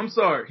 I'm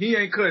sorry, he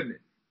ain't cutting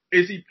it.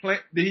 Did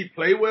he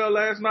play well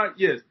last night?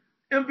 Yes.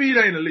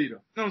 Embiid ain't a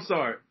leader. I'm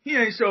sorry. He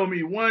ain't showed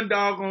me one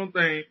doggone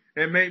thing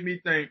that made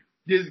me think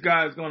this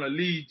guy's going to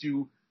lead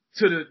you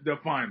to the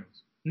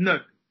finals.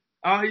 Nothing.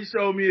 All he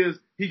showed me is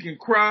he can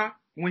cry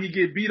when he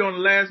get beat on the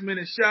last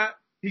minute shot.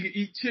 He can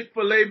eat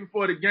Chick-fil-A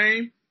before the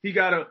game. He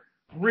got a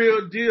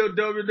real deal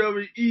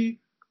WWE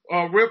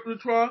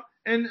repertoire.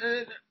 And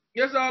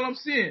that's all I'm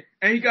seeing.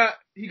 And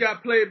he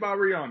got played by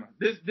Rihanna.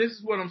 This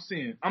is what I'm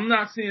seeing. I'm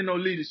not seeing no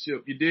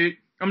leadership, you dig?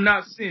 I'm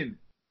not seeing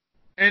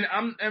it.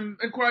 And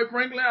quite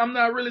frankly, I'm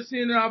not really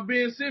seeing it out of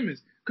Ben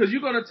Simmons. Because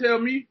you're going to tell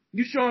me,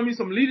 you showing me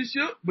some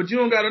leadership, but you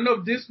don't got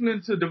enough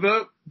discipline to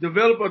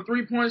develop a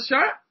three-point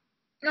shot?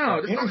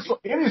 No.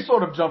 Any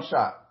sort of jump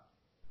shot.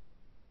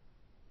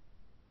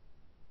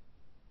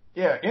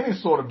 Yeah, any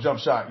sort of jump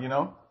shot, you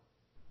know?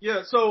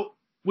 Yeah, so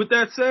with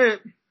that said,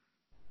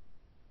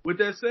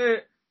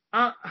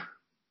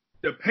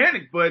 the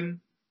panic button,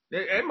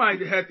 they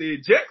might have to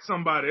eject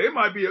somebody. It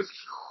might be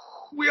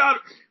we out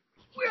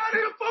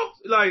here, folks.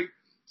 Like,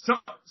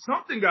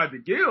 something got to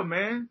give,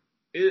 man.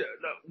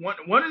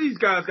 One of these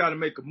guys got to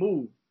make a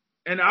move.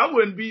 And I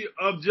wouldn't be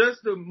object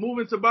to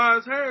moving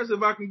Tobias Harris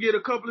if I can get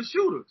a couple of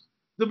shooters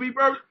to be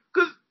perfect.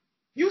 Because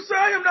you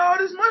sign him to all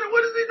this money.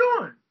 What is he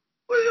doing?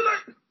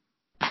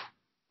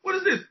 What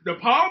is this? The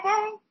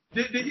Powerball?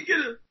 Did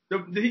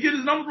he get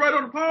his numbers right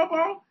on the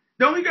Powerball?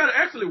 Don't he got to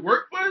actually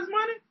work for his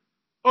money?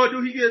 Or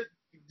do he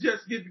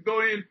just get to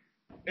go in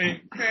and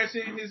cash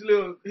in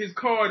his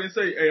card and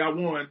say, hey, I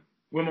won,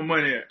 where my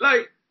money at?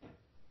 Like,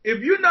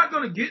 if you're not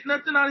going to get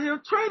nothing out of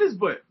him, trade his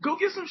butt. Go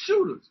get some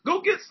shooters.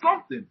 Go get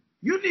something.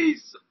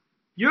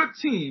 Your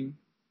team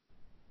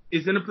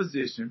is in a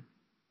position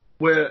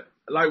where,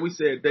 like we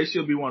said, they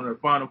should be one of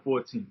the final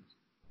four teams.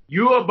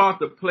 You're about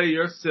to play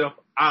yourself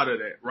out of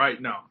that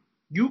right now.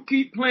 You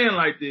keep playing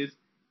like this,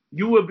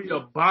 you will be a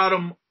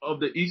bottom of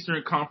the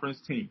Eastern Conference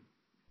team.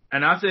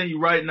 And I'm telling you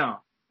right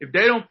now, if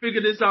they don't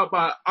figure this out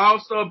by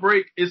All-Star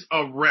break, it's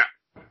a wrap.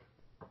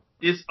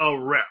 It's a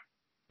wrap.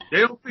 They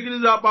don't figure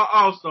this out by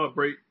All-Star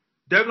break,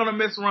 they're going to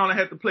mess around and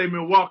have to play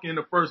Milwaukee in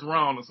the first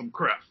round or some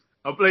crap.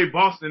 Or play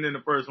Boston in the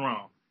first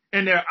round.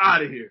 And they're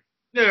out of here.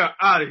 They're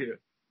out of here.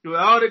 With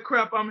all the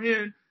crap I'm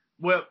hearing,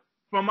 well,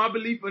 from my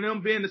belief in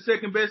them being the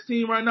second best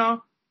team right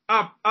now,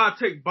 I'll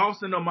take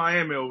Boston or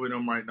Miami over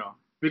them right now.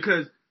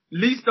 Because at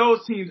least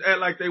those teams act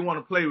like they want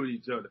to play with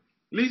each other.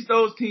 At least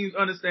those teams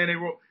understand their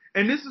role.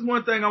 And this is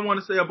one thing I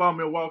want to say about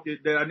Milwaukee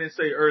that I didn't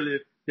say earlier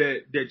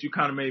that you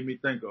kind of made me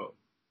think of.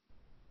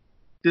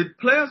 The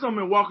players on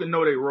Milwaukee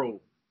know their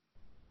role.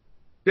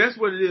 That's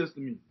what it is to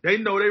me. They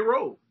know their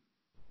role.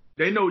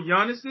 They know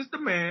Giannis is the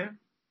man.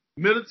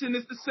 Middleton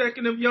is the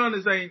second if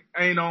Giannis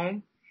ain't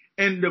on.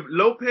 And the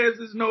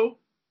Lopez's know,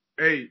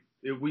 hey,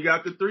 if we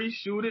got the three,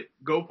 shoot it,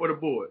 go for the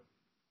board.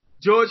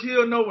 George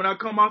Hill know when I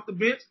come off the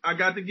bench, I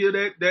got to give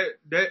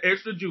that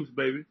extra juice,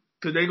 baby,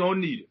 because they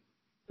going to need it.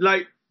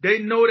 Like, they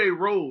know their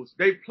roles.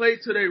 They play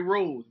to their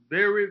roles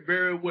very,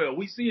 very well.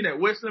 We seen that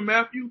Wesley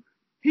Matthews,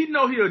 he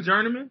know he a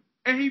journeyman,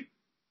 and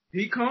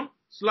he come,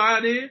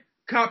 slide in,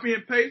 copy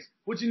and paste.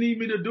 What you need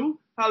me to do?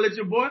 Holler at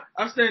your boy.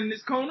 I stand in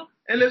this corner,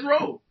 and let's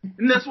roll.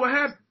 And that's what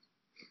happens.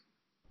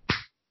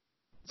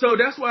 So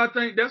that's why I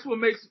think that's what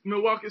makes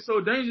Milwaukee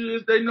so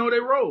dangerous. They know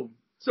their role.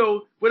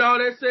 So with all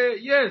that said,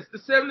 yes, the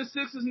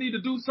 76ers need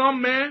to do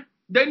something, man.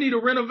 They need a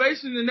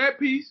renovation in that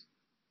piece.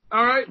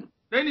 All right?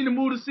 They need to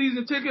move the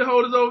season ticket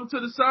holders over to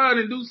the side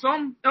and do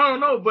something. I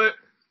don't know, but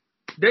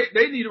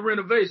they need a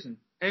renovation.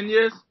 And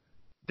yes,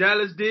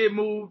 Dallas did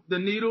move the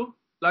needle.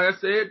 Like I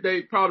said,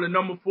 they probably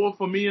number 4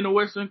 for me in the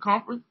Western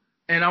Conference.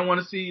 And I want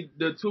to see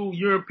the two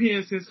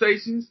European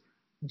sensations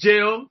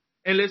gel,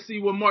 and let's see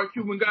what Mark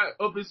Cuban got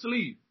up his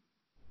sleeve.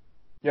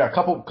 Yeah, a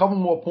couple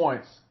more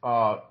points.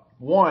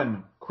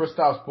 One,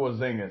 Kristaps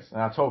Porzingis,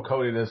 and I told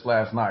Cody this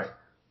last night.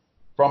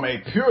 From a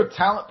pure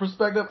talent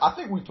perspective, I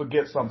think we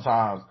forget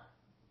sometimes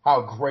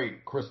how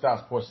great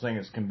Kristaps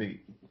Porzingis can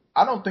be.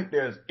 I don't think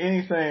there's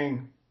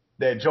anything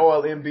that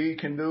Joel Embiid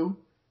can do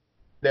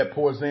that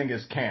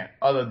Porzingis can't,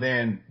 other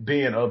than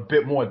being a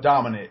bit more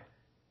dominant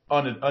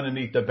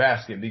underneath the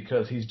basket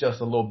because he's just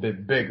a little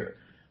bit bigger.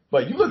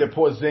 But you look at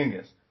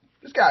Porzingis,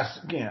 this guy's,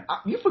 again,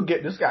 you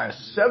forget this guy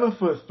is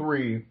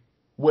 7'3",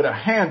 with a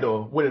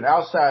handle, with an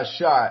outside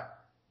shot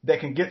that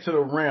can get to the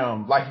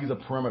rim like he's a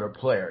perimeter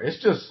player.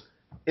 It's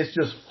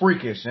just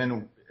freakish,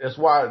 and that's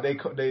why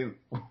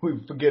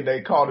we forget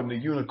they called him the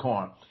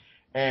unicorn.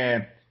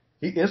 And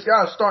this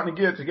guy's starting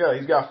to get it together.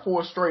 He's got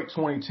 4 straight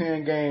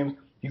 2010 games.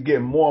 He's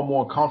getting more and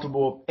more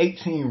comfortable.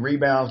 18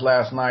 rebounds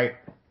last night.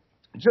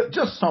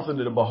 Just something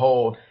to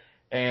behold.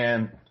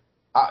 And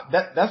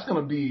that's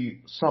going to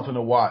be something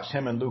to watch,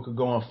 him and Luka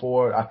going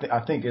forward.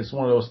 I think it's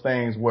one of those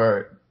things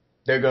where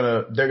they're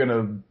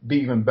gonna be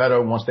even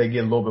better once they get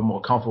a little bit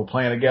more comfortable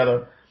playing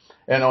together.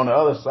 And on the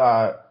other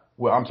side,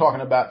 where I'm talking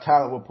about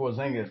talent with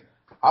Porzingis,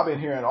 I've been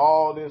hearing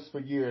all this for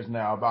years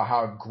now about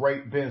how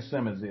great Ben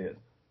Simmons is,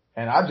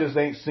 and I just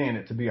ain't seeing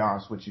it, to be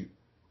honest with you.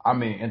 I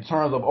mean, in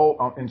terms of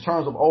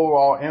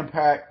overall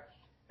impact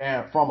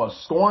and from a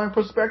scoring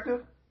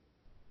perspective,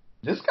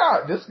 this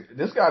guy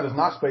does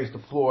not space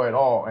the floor at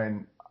all.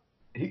 And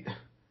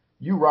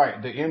you're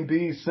right, the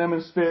Embiid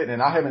Simmons fit,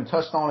 and I haven't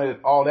touched on it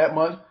all that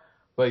much,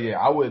 but yeah,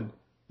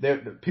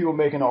 the people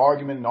making an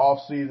argument in the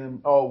off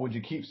season, oh, would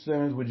you keep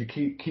Simmons? Would you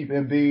keep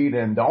Embiid?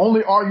 And the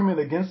only argument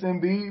against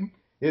Embiid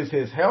is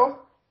his health,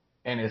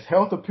 and his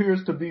health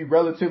appears to be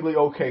relatively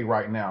okay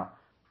right now.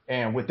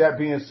 And with that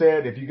being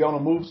said, if you're going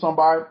to move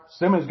somebody,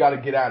 Simmons got to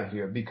get out of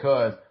here,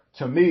 because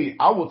to me,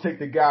 I will take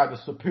the guy, the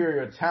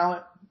superior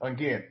talent,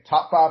 again,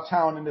 top 5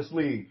 talent in this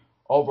league,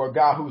 over a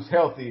guy who's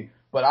healthy,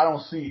 but I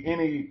don't see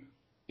any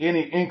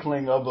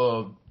inkling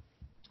of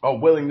a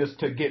willingness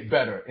to get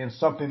better in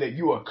something that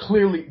you are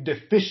clearly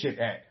deficient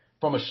at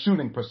from a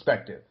shooting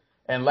perspective.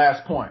 And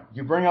last point,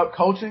 you bring up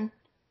coaching.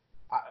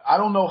 I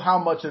don't know how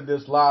much of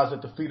this lies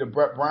at the feet of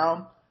Brett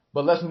Brown,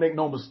 but let's make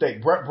no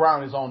mistake, Brett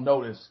Brown is on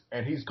notice,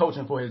 and he's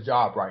coaching for his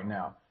job right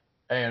now.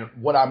 And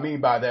what I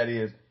mean by that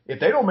is, if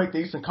they don't make the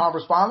Eastern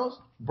Conference Finals,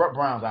 Brett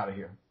Brown's out of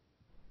here.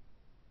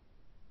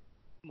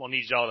 I'm going to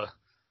need y'all to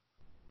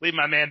leave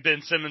my man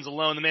Ben Simmons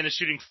alone. The man is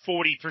shooting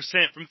 40%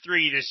 from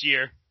 3 this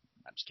year.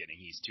 I'm just kidding.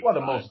 He's too. What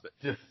the most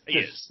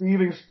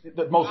deceiving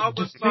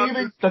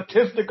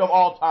statistic of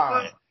all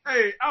time.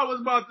 Hey, I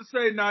was about to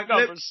say,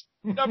 numbers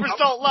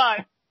don't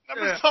lie.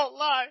 Numbers don't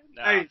lie.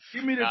 No. Hey,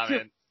 give me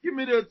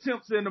the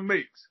attempts and the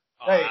makes.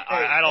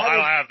 I don't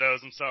have those.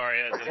 I'm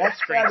sorry. That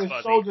stat is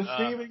so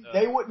deceiving.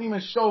 They wouldn't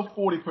even show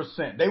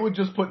 40%. They would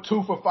just put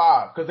 2 for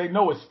 5 because they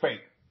know it's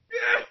fake.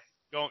 Yeah.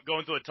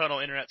 Going through a tunnel,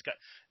 internet's cut.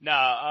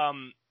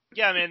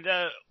 Yeah, man.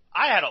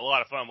 I had a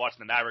lot of fun watching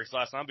the Mavericks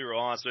last night. I'll be real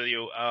honest with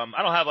you. I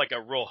don't have like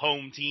a real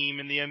home team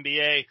in the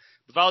NBA.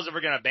 If I was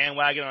ever going to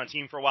bandwagon on a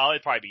team for a while,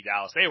 it'd probably be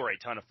Dallas. They were a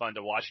ton of fun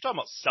to watch. You're talking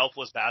about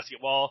selfless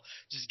basketball,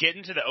 just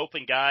getting to the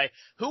open guy.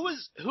 Who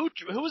was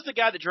the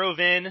guy that drove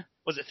in?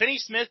 Was it Finney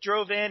Smith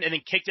drove in and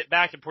then kicked it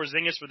back to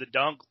Porzingis for the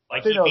dunk?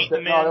 Like he beat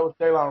the man? No, that was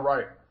Daylon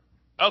Wright.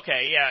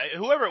 Okay, yeah,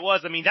 whoever it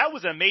was, I mean, that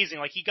was amazing.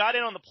 Like, he got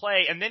in on the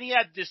play, and then he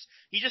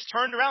just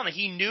turned around, and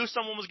he knew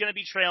someone was going to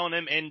be trailing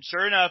him, and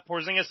sure enough,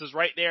 Porzingis was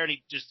right there, and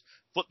he just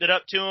flipped it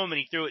up to him, and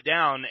he threw it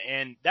down,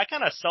 and that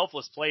kind of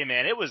selfless play,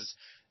 man,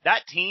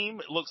 that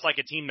team looks like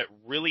a team that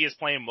really is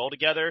playing well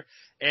together,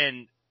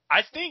 and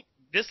I think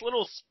this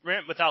little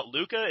sprint without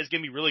Luka is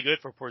going to be really good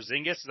for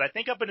Porzingis, because I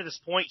think up until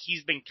this point,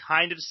 he's been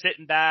kind of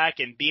sitting back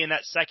and being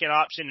that second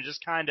option and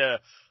just kind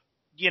of,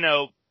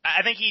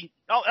 I think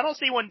I don't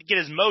say he wanted to get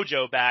his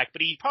mojo back,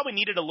 but he probably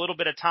needed a little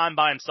bit of time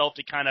by himself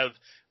to kind of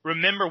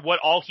remember what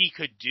all he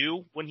could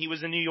do when he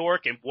was in New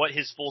York and what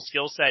his full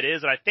skill set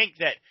is. And I think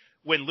that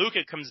when Luka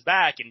comes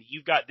back and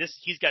he's got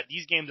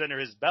these games under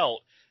his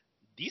belt,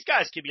 these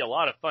guys could be a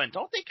lot of fun.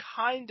 Don't they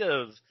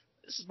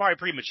this is probably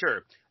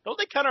premature, don't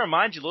they kind of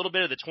remind you a little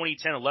bit of the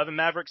 2010-11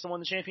 Mavericks that won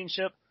the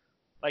championship?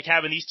 Like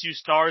having these two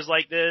stars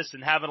like this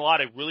and having a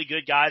lot of really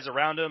good guys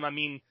around them. I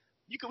mean,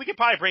 we could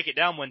probably break it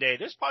down one day.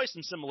 There's probably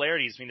some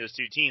similarities between those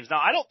two teams. Now,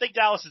 I don't think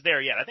Dallas is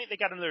there yet. I think they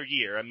got another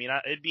year. I mean,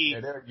 it'd be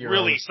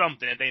really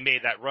something if they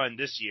made that run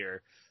this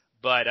year.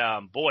 But,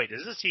 boy,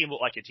 does this team look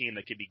like a team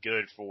that could be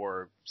good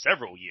for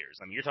several years.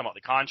 I mean, you're talking about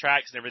the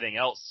contracts and everything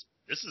else.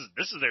 This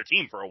is their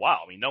team for a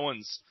while. I mean, no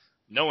one's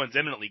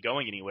imminently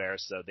going anywhere.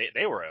 So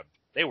they were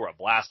a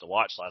blast to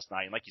watch last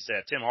night. And like you said,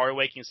 if Tim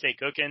Hardaway can stay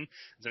cooking,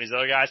 some of these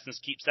other guys can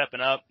keep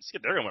stepping up,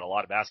 they're going to win a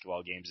lot of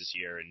basketball games this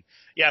year. And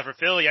yeah, for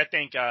Philly, I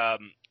think a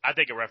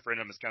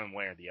referendum is coming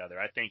one way or the other.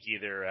 I think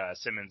either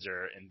Simmons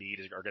or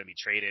Embiid are going to be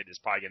traded. It's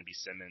probably going to be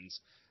Simmons.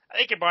 I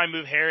think it probably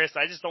move Harris.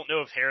 I just don't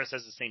know if Harris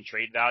has the same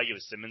trade value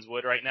as Simmons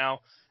would right now,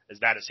 as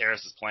bad as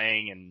Harris is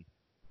playing. And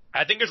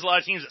I think there's a lot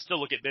of teams that still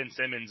look at Ben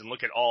Simmons and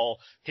look at all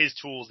his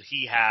tools that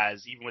he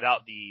has, even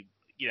without the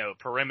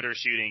perimeter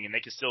shooting, and they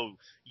can still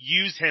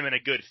use him in a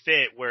good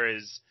fit.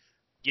 Whereas,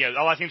 a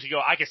lot of teams can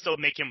go, I can still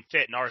make him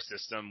fit in our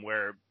system.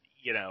 Where,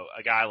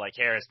 a guy like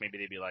Harris, maybe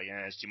they'd be like,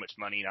 it's too much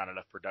money, not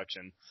enough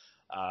production.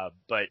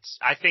 But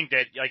I think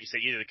that, like you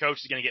said, either the coach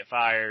is going to get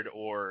fired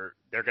or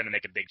they're going to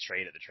make a big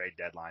trade at the trade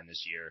deadline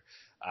this year.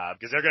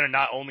 Because they're going to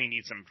not only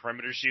need some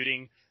perimeter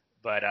shooting,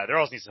 but there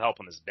also needs some help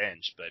on this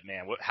bench. But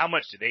man, how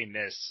much do they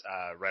miss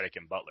Redick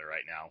and Butler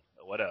right now?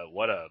 What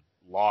a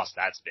loss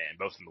that's been,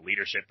 both from the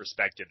leadership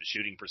perspective, the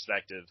shooting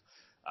perspective.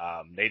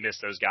 They miss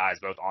those guys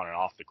both on and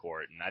off the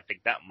court, and I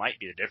think that might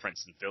be the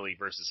difference in Philly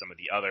versus some of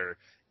the other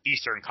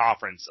Eastern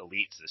Conference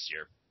elites this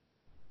year.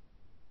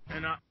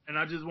 And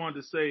I just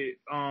wanted to say,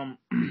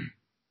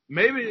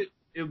 maybe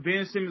if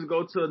Ben Simmons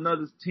go to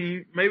another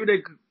team, maybe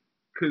they could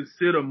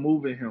consider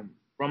moving him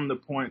from the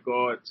point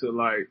guard to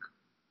like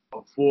a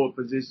forward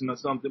position or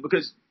something,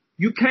 because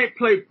you can't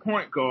play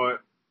point guard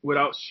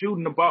without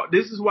shooting the ball.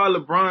 This is why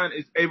LeBron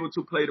is able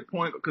to play the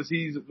point, because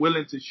he's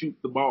willing to shoot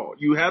the ball.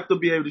 You have to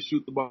be able to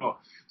shoot the ball.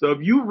 So if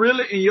you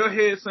really in your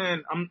head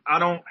saying, I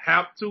don't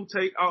have to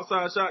take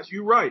outside shots,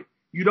 you're right.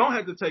 You don't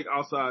have to take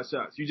outside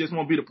shots. You just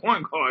won't be the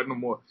point guard no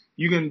more.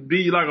 You can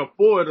be like a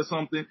forward or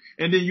something,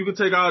 and then you can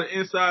take all the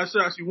inside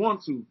shots you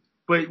want to.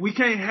 But we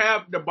can't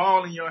have the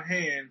ball in your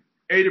hand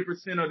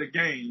 80% of the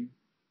game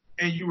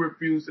and you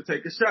refuse to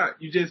take a shot.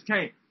 You just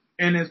can't.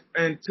 And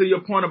to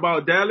your point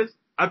about Dallas,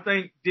 I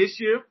think this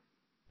year,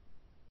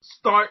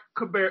 start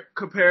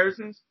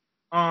comparisons.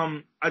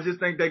 I just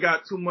think they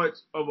got too much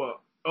of a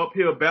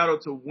uphill battle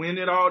to win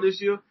it all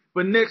this year.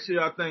 But next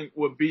year, I think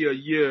will be a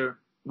year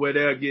where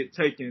they'll get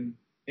taken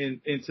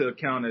into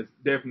account as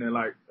definitely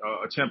like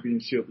a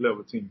championship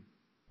level team.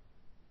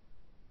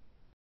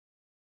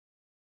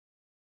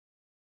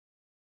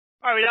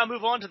 All right, we now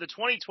move on to the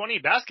 2020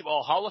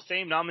 Basketball Hall of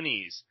Fame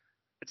nominees.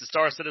 It's a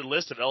star-studded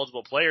list of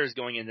eligible players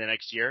going into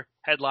next year,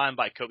 headlined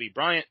by Kobe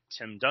Bryant,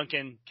 Tim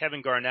Duncan,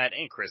 Kevin Garnett,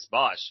 and Chris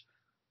Bosh.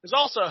 There's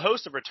also a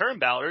host of return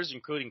balloters,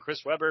 including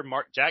Chris Webber,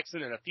 Mark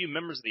Jackson, and a few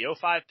members of the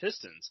 05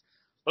 Pistons.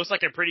 Looks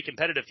like a pretty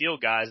competitive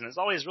field, guys, and it's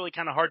always really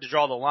kind of hard to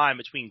draw the line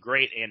between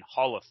great and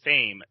Hall of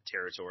Fame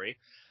territory.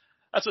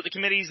 That's what the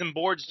committees and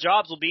boards'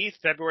 jobs will be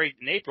February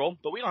and April,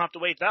 but we don't have to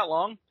wait that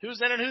long.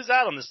 Who's in and who's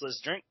out on this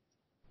list, Drink?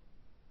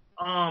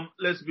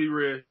 Let's be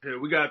real here.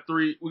 We got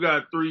three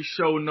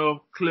show enough,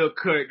 clear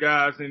cut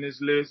guys in this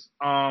list.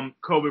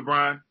 Kobe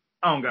Bryant,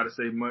 I don't gotta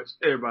say much.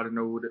 Everybody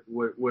knows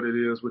what it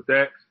is with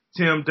that.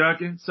 Tim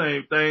Duncan,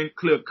 same thing,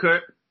 clear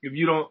cut. I'm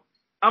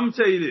gonna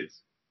tell you this.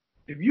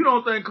 If you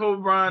don't think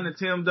Kobe Bryant and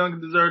Tim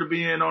Duncan deserve to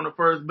be in on the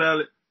first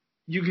ballot,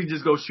 you can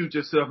just go shoot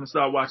yourself and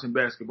start watching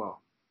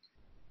basketball.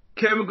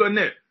 Kevin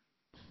Garnett.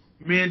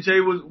 Me and Jay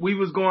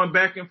was going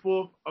back and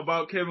forth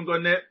about Kevin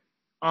Garnett.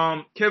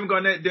 Kevin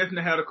Garnett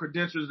definitely had the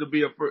credentials to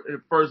be a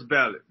first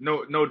ballot.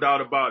 No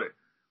doubt about it.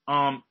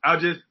 My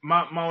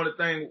only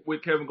thing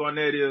with Kevin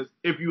Garnett is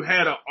if you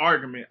had an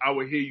argument, I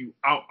would hear you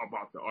out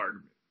about the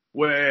argument.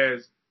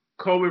 Whereas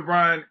Kobe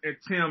Bryant and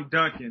Tim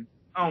Duncan,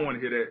 I don't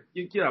want to hear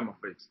that. Get out of my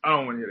face. I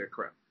don't want to hear that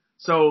crap.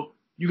 So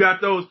you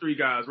got those three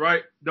guys,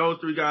 right? Those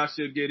three guys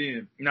should get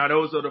in. Now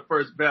those are the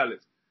first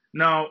ballots.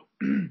 Now,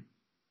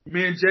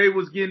 me and Jay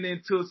was getting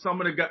into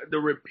some of the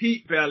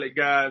repeat ballot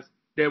guys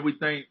that we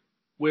think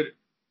would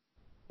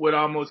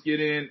almost get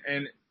in,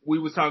 and we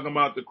was talking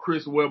about the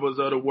Chris Webbers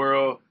of the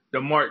world,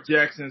 the Mark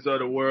Jacksons of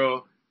the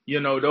world.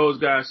 Those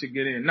guys should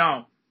get in.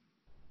 Now,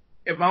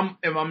 if I'm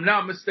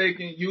not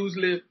mistaken,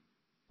 usually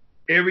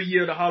every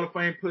year the Hall of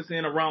Fame puts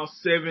in around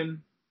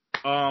 7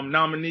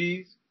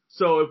 nominees.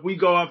 So if we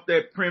go off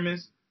that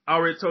premise, I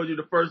already told you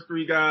the first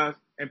 3 guys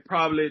and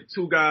probably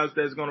 2 guys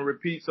that's going to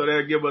repeat, so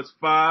that'll give us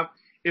 5.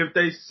 If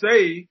they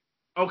say,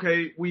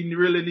 okay, we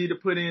really need to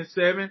put in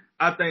 7,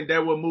 I think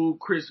that will move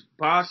Chris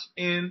Bosh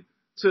in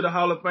to the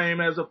Hall of Fame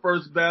as a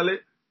first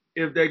ballot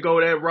if they go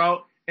that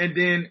route. And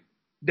then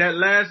that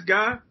last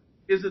guy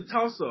is a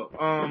toss-up.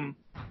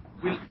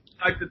 We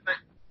like to think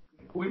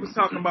we was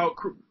talking about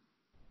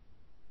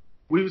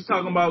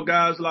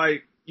guys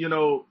like, I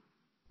don't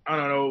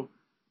know,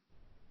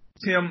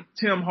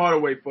 Tim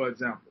Hardaway, for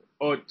example,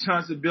 or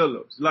Chauncey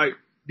Billups. Like,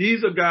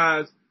 these are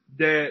guys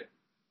that,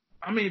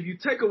 if you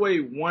take away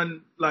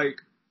one,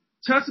 like,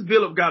 Chauncey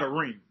Billups got a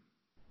ring.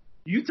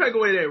 You take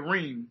away that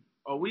ring,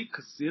 are we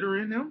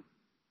considering him?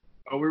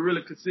 Are we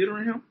really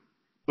considering him?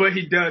 But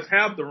he does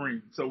have the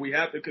ring, so we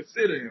have to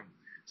consider him.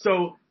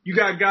 So you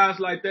got guys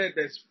like that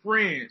that's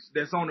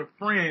on the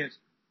fringe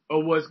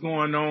of what's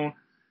going on.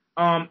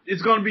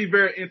 It's going to be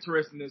very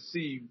interesting to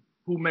see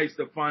who makes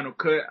the final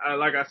cut.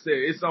 Like I said,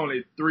 it's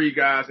only 3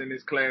 guys in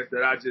this class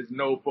that I just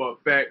know for a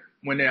fact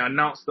when they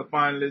announce the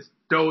finalists,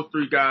 those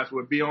 3 guys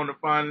will be on the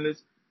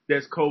finalists.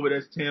 That's Kobe,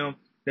 that's Tim,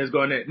 that's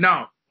Garnett.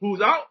 Now, who's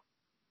out?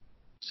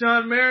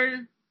 Sean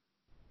Marion?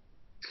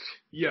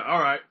 Yeah, all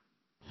right.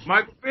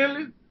 Michael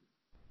Finley?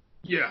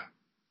 Yeah,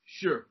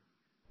 sure.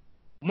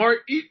 Mark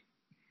Eaton?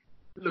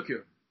 Look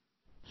here.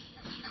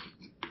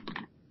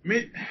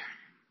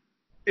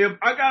 If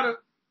I gotta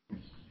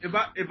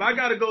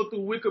go through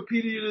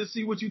Wikipedia to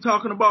see what you're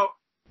talking about,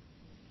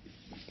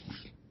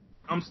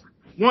 I'm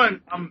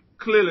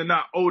clearly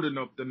not old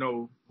enough to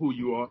know who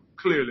you are,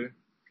 clearly.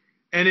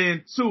 And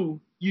then 2,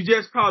 you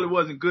just probably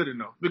wasn't good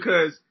enough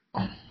because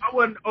I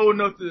wasn't old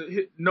enough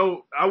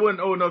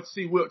to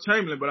see Wilt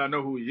Chamberlain, but I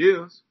know who he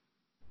is.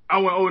 I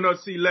wasn't old enough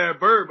to see Larry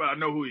Bird, but I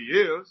know who he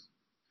is.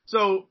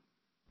 So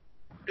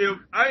if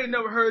I ain't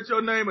never heard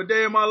your name a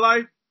day in my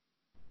life,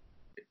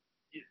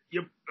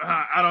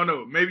 I don't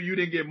know. Maybe you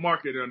didn't get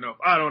marketed enough.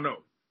 I don't know.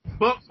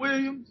 Buck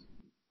Williams,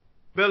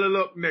 better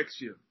luck next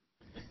year.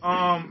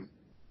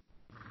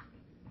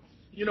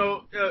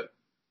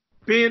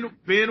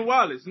 Ben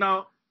Wallace.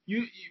 Now,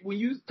 when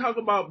you talk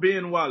about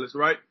Ben Wallace,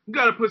 right, you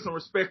got to put some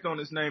respect on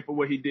his name for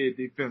what he did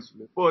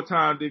defensively.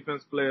 4-time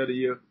Defensive Player of the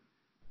Year.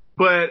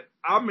 But,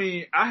 I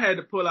mean, I had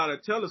to pull out a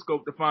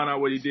telescope to find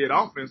out what he did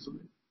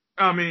offensively.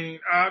 I mean,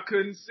 I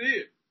couldn't see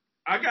it.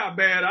 I got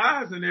bad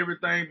eyes and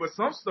everything, but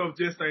some stuff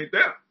just ain't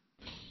there.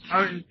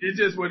 I mean, it's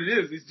just what it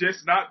is. It's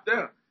just not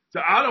there. So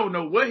I don't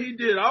know what he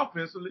did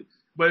offensively,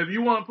 but if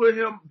you want to put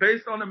him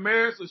based on the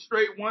merits of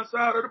straight one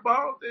side of the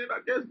ball, then I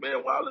guess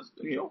Ben Wallace,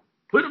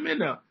 put him in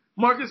there.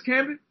 Marcus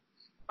Camby,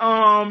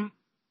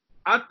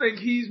 I think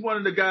he's one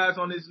of the guys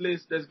on this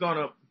list that's going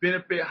to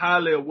benefit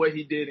highly of what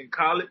he did in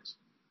college,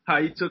 how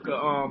he took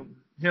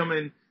him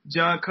and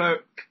John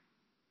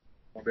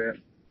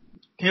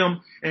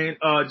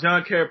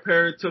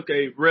Calipari took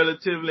a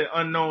relatively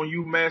unknown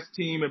UMass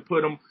team and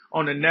put them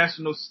on the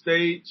national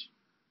stage.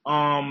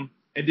 And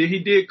then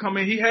he did come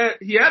in. He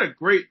had a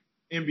great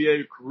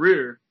NBA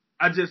career.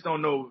 I just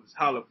don't know if it was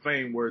Hall of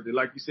Fame worthy.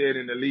 Like you said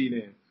in the lead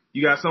in,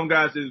 you got some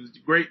guys that was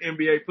great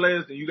NBA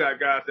players, and you got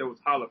guys that was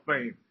Hall of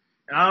Fame.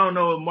 And I don't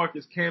know if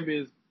Marcus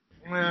Camby is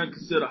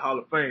considered Hall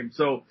of Fame.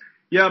 So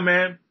yeah,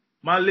 man,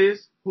 my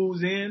list,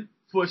 who's in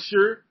for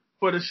sure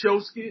for the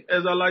Showski,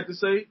 as I like to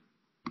say.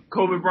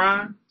 Kobe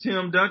Bryant,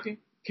 Tim Duncan,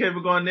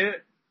 Kevin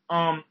Garnett.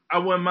 I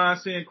wouldn't mind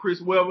seeing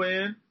Chris Webber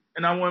in,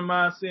 and I wouldn't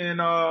mind seeing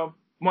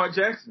Mark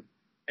Jackson.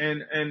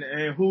 And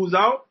who's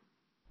out?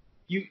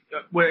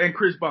 And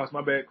Chris Bosh,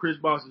 my bad, Chris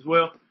Bosh as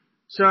well.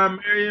 Sean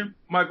Marion,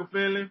 Michael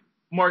Finley,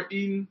 Mark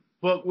Eaton,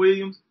 Buck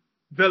Williams.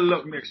 Better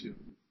luck next year.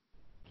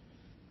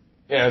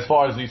 Yeah, as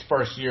far as these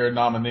first year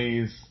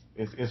nominees,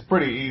 it's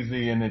pretty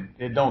easy, and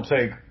it don't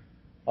take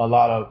a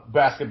lot of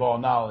basketball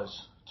knowledge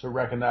to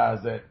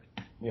recognize that.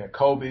 Yeah,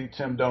 Kobe,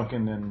 Tim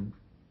Duncan, and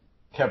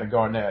Kevin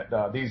Garnett.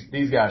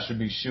 These guys should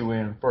be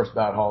shoe-in first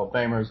ballot Hall of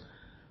Famers.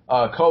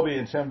 Kobe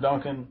and Tim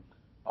Duncan,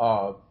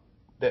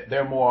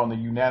 they're more on the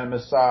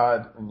unanimous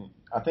side, and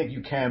I think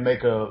you can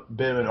make a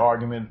bit of an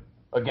argument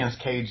against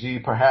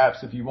KG,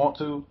 perhaps, if you want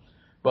to.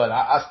 But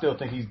I still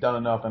think he's done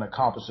enough and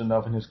accomplished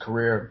enough in his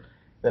career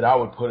that I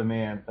would put him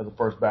in as a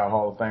first ballot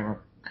Hall of Famer.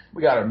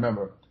 We got to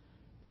remember,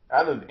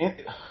 out of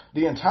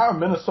the entire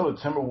Minnesota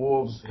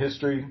Timberwolves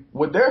history,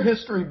 would their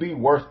history be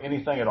worth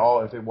anything at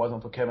all if it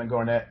wasn't for Kevin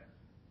Garnett?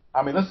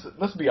 I mean,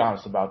 let's be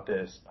honest about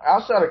this.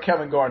 Outside of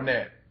Kevin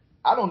Garnett,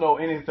 I don't know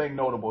anything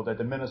notable that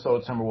the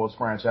Minnesota Timberwolves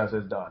franchise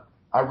has done.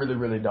 I really,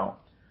 really don't.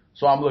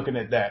 So I'm looking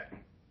at that.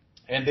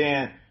 And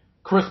then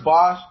Chris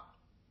Bosh.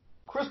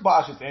 Chris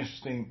Bosh is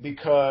interesting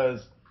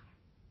because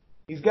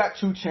he's got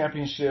 2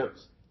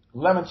 championships,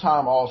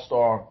 11-time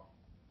All-Star.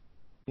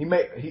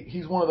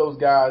 He's one of those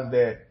guys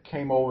that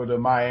came over to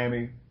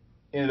Miami,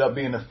 ended up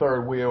being the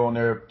third wheel on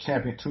their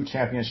 2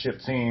 championship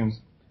teams.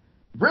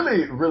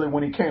 Really,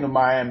 when he came to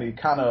Miami,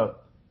 kind of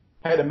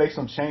had to make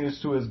some changes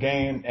to his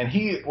game, and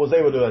he was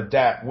able to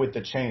adapt with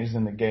the changes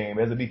in the game.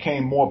 As it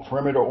became more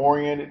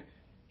perimeter-oriented,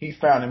 he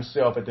found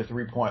himself at the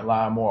three-point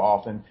line more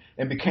often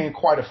and became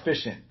quite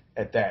efficient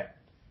at that.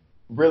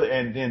 Really,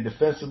 and then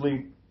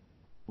defensively,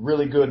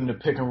 really good in the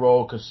pick and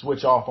roll, could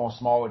switch off on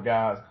smaller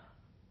guys.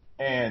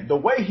 And the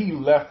way he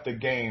left the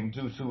game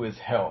due to his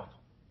health,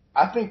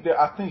 I think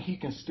he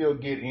can still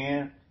get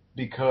in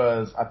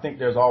because I think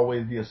there's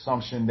always the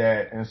assumption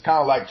that, and it's kind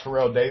of like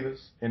Terrell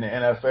Davis in the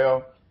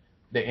NFL,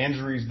 the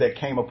injuries that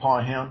came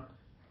upon him,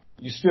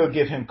 you still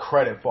give him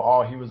credit for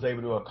all he was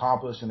able to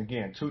accomplish. And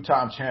again,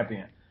 2-time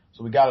champion.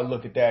 So we got to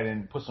look at that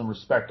and put some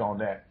respect on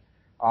that.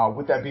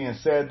 With that being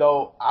said,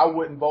 though, I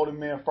wouldn't vote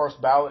him in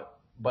first ballot,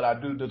 but I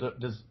do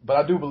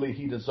believe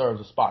he deserves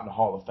a spot in the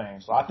Hall of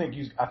Fame. So I think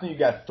you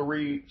got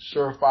 3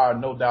 surefire,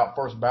 no doubt,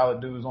 first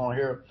ballot dudes on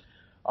here.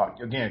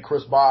 Again,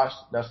 Chris Bosh,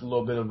 that's a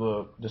little bit of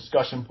a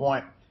discussion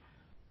point.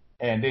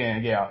 And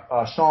then,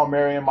 Sean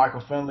Marion,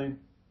 Michael Finley,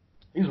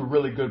 these are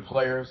really good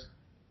players.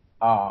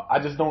 I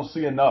just don't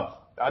see enough.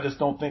 I just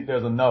don't think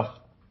there's enough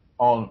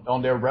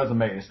on their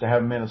resumes to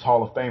have them in as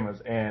Hall of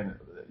Famers. And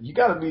you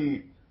got to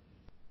really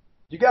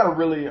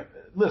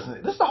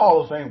listen. This is the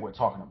Hall of Fame we're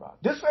talking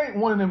about. This ain't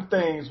one of them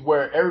things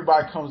where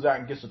everybody comes out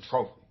and gets a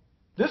trophy.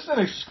 This is an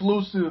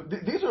exclusive.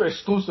 These are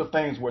exclusive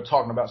things we're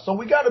talking about. So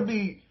we got to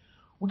be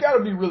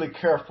really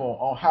careful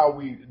on how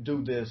we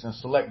do this and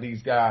select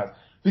these guys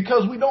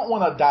because we don't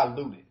want to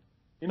dilute it.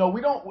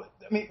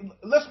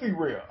 Let's be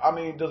real. I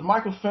mean, does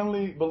Michael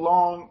Finley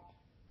belong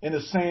in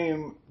the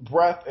same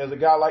breath as a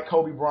guy like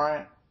Kobe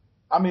Bryant?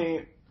 I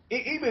mean,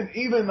 even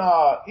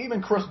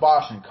Chris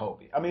Bosh and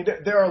Kobe. I mean,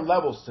 there are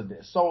levels to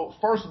this. So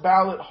first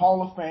ballot,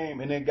 Hall of Fame,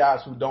 and then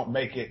guys who don't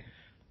make it.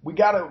 We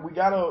gotta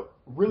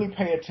really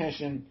pay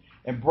attention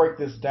and break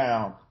this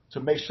down to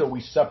make sure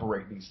we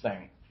separate these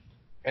things.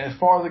 And as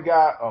far as the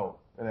guy,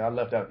 and I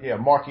left out,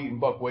 Mark Eaton,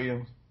 Buck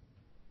Williams.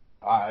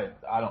 I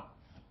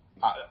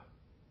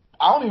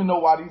don't even know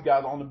why these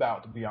guys are on the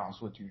ballot, to be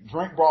honest with you.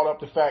 Drink brought up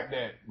the fact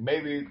that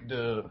maybe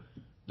the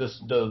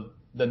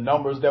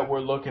numbers that we're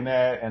looking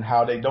at and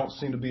how they don't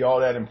seem to be all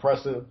that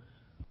impressive.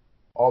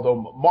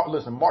 Although, Mark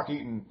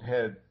Eaton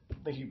I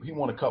think he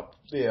won a couple,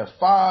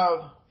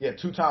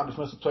 2-time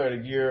Defensive Player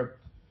of the Year.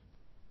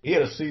 He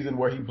had a season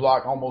where he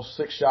blocked almost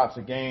 6 shots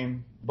a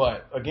game.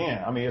 But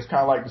again, I mean, it's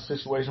kind of like the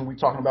situation we're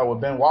talking about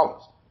with Ben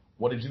Wallace.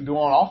 What did you do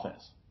on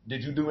offense?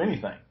 Did you do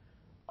anything?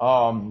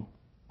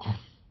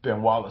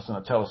 Ben Wallace in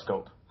a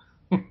telescope.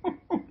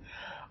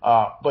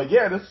 But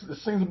yeah,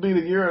 this seems to be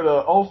the year of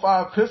the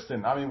 '05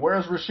 Piston. I mean,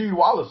 where's Rasheed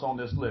Wallace on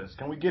this list?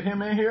 Can we get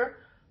him in here?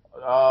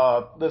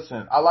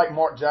 Listen, I like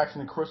Mark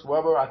Jackson and Chris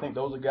Webber. I think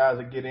those are guys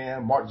that get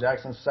in. Mark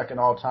Jackson's second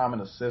all time in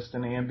assists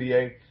in the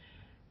NBA.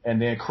 And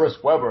then Chris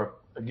Webber,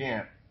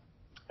 again,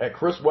 at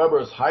Chris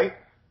Webber's height,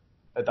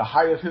 at the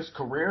height of his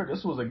career,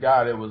 this was a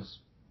guy that was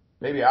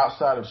maybe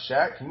outside of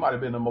Shaq. He might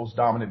have been the most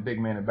dominant big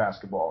man in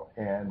basketball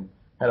and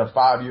had a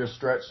 5-year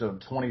stretch of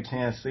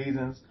 2010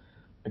 seasons.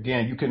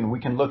 Again, we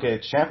can look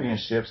at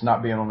championships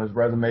not being on his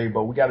resume,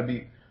 but we got to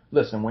be,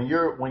 listen, when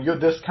you're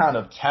this kind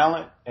of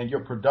talent and your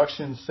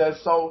production says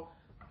so,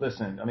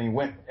 listen, I mean,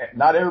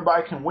 not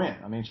everybody can win.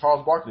 I mean,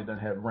 Charles Barkley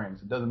doesn't have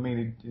rings. It doesn't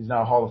mean he's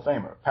not a Hall of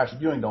Famer.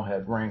 Patrick Ewing don't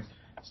have rings,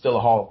 still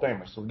a Hall of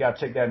Famer. So we got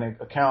to take that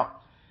into account.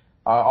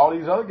 All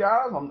these other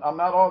guys, I'm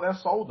not all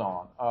that sold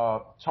on.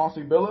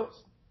 Chauncey Billups,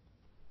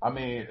 I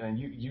mean, and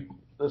you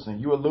listen,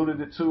 you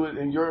alluded to it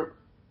in your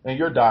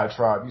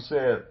diatribe. You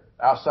said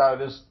outside of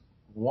this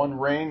one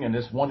ring and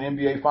this one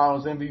NBA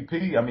Finals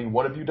MVP, I mean,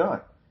 what have you done?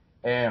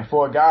 And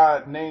for a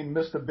guy named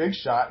Mr. Big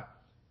Shot,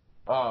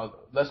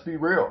 let's be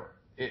real.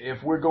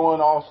 If we're going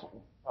off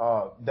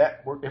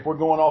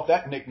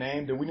that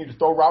nickname, then we need to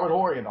throw Robert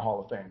Horry in the Hall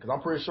of Fame, because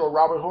I'm pretty sure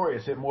Robert Horry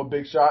has hit more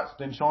big shots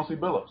than Chauncey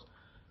Billups.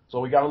 So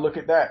we got to look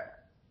at that.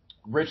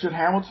 Richard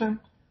Hamilton,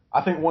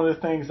 I think one of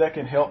the things that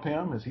can help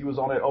him is he was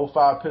on that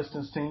 '05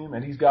 Pistons team,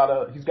 and he's got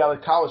a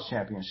college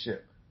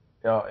championship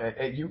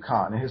at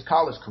UConn in his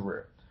college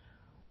career.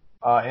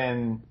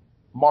 And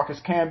Marcus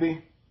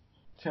Camby,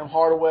 Tim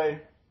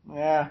Hardaway,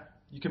 yeah,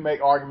 you can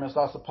make arguments,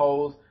 I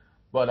suppose,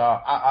 but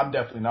I'm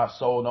definitely not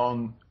sold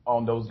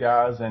on those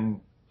guys. And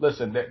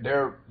listen,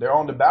 they're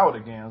on the ballot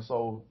again,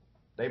 so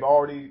they've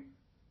already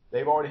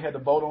had to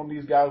vote on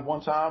these guys one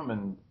time,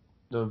 and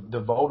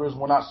the voters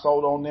were not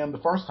sold on them the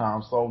first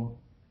time. So,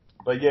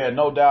 but yeah,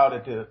 no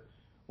doubt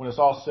when it's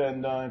all said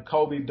and done,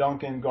 Kobe,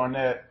 Duncan,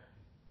 Garnett,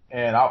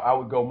 and I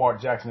would go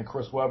Mark Jackson and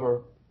Chris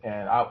Webber,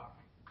 and I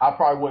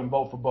probably wouldn't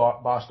vote for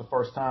Bosh the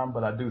first time,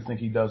 but I do think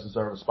he does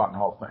deserve a spot in the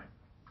Hall of Fame.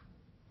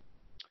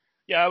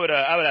 Yeah, I would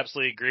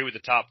absolutely agree with the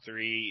top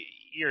three.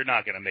 You're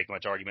not going to make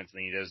much arguments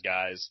with any of those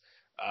guys.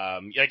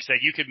 Like I said,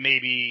 you could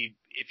maybe,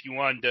 if you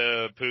wanted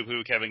to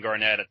poo-poo Kevin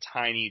Garnett a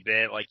tiny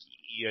bit, like,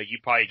 you know, you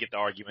probably get the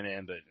argument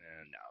in, but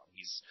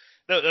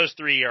no, those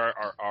three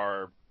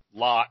are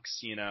locks,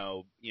 you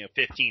know,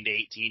 15 to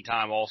 18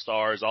 time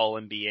All-Stars, all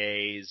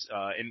NBAs,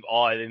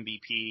 all had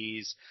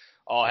MVPs,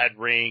 all had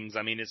rings.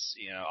 I mean, it's,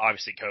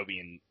 obviously Kobe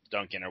and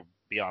Duncan are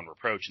beyond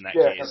reproach in that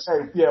case.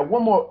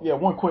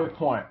 One quick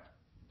point.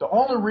 The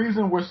only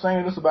reason we're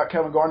saying this about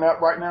Kevin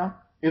Garnett right now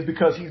is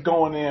because he's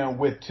going in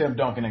with Tim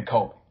Duncan and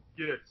Kobe.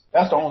 Yes.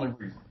 That's the only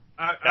reason.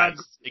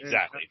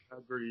 Exactly. I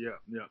agree.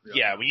 Yeah.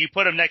 Yeah, when you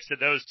put them next to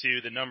those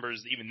two, the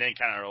numbers even then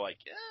kind of are like,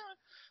 yeah.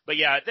 But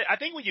yeah, I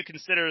think when you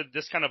consider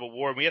this kind of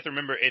award, we have to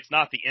remember it's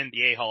not the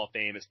NBA Hall of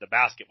Fame, it's the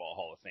Basketball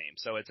Hall of Fame.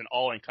 So it's an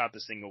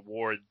all-encompassing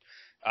award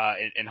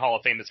in Hall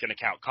of Fame that's going to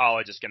count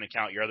college, it's going to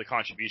count your other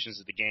contributions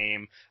to the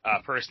game,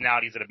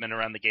 personalities that have been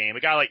around the game. A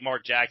guy like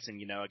Mark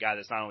Jackson, a guy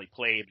that's not only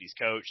played, but he's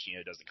coached,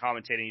 does the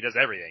commentating, he does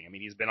everything. I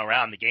mean, he's been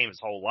around the game his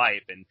whole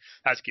life and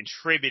has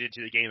contributed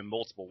to the game in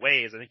multiple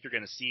ways. I think you're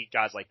going to see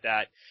guys like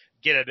that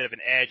get a bit of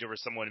an edge over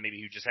someone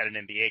maybe who just had an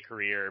NBA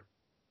career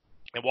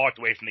and walked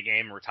away from the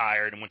game and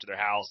retired and went to their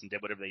house and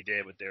did whatever they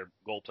did with their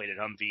gold-plated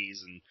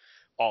Humvees and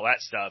all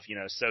that stuff,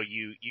 So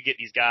you get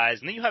these guys,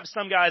 and then you have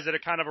some guys that are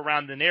kind of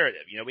around the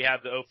narrative. We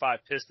have the '05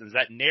 Pistons,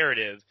 that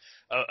narrative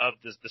of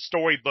the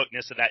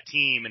storybookness of that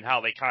team and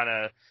how they kind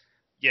of,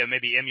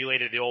 maybe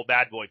emulated the old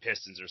bad boy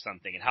Pistons or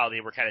something, and how they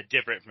were kind of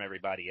different from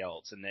everybody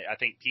else. And I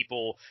think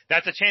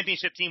that's a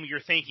championship team when you're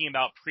thinking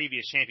about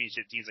previous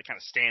championship teams that kind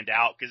of stand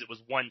out because it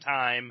was one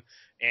time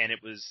and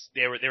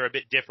they were a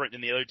bit different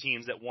than the other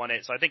teams that won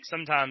it. So I think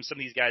sometimes some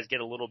of these guys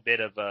get a little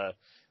bit of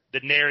the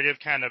narrative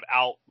kind of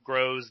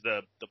outgrows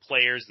the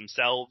players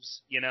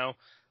themselves,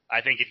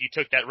 I think if you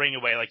took that ring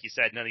away, like you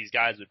said, none of these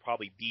guys would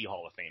probably be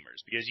Hall of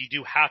Famers because you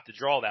do have to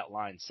draw that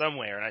line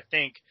somewhere. And I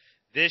think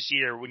this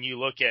year when you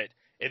look at,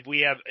 if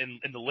we have in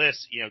the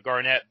list,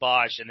 Garnett,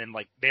 Bosh, and then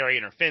like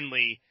Berrien or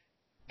Finley,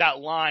 that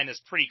line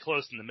is pretty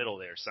close in the middle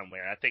there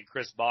somewhere. And I think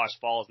Chris Bosh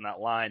falls in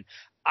that line.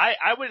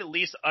 I would at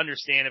least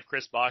understand if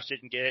Chris Bosh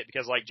didn't get it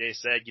because like Jay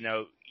said,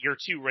 your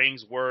two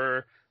rings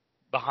were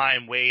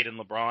behind Wade and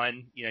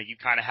LeBron. You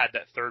kind of had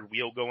that third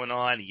wheel going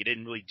on and you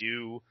didn't really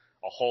do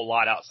a whole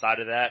lot outside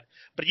of that.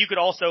 But you could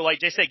also, like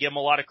Jay said, give him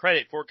a lot of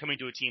credit for coming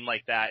to a team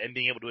like that and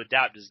being able to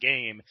adapt his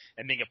game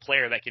and being a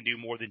player that can do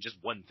more than just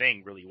one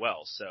thing really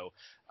well. So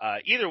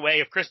either way,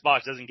 if Chris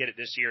Bosh doesn't get it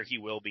this year, he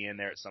will be in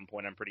there at some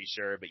point, I'm pretty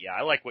sure. But yeah,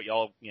 I like what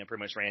y'all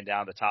pretty much ran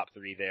down the top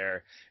three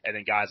there. And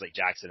then guys like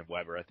Jackson and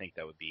Weber, I think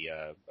that would be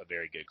a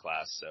very good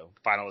class. So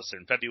finalists are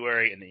in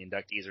February and the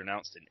inductees are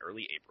announced in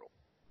early April.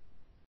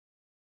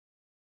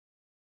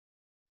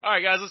 All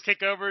right, guys, let's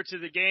kick over to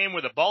the game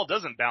where the ball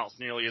doesn't bounce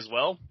nearly as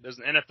well. There's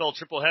an NFL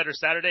tripleheader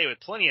Saturday with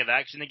plenty of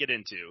action to get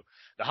into.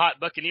 The hot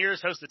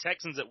Buccaneers host the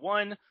Texans at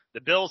 1.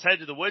 The Bills head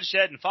to the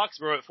Woodshed in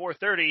Foxborough at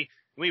 4:30.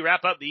 We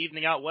wrap up the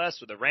evening out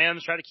west with the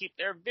Rams try to keep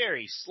their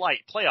very slight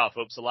playoff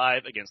hopes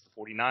alive against the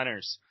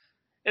 49ers.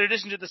 In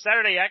addition to the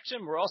Saturday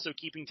action, we're also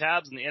keeping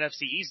tabs on the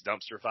NFC East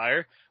dumpster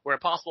fire, where a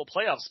possible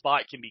playoff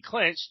spot can be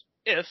clinched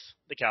if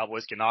the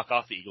Cowboys can knock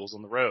off the Eagles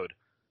on the road.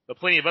 But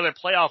plenty of other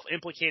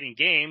playoff-implicating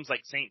games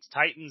like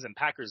Saints-Titans and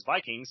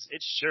Packers-Vikings,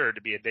 it's sure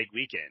to be a big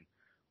weekend.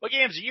 What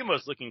games are you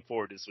most looking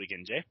forward to this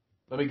weekend, Jay?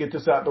 Let me get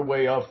this out the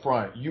way up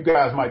front. You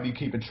guys might be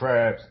keeping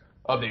tabs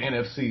of the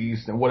NFC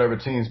East and whatever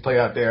teams play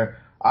out there.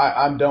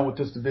 I'm done with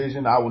this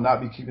division. I will not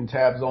be keeping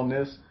tabs on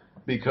this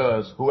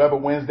because whoever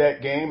wins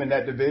that game in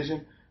that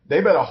division,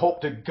 they better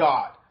hope to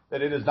God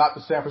that it is not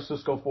the San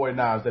Francisco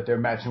 49ers that they're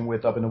matching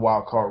with up in the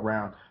wild card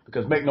round.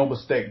 Because make no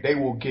mistake, they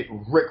will get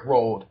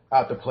rickrolled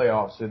out the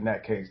playoffs in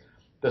that case.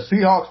 The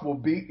Seahawks will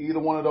beat either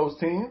one of those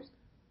teams,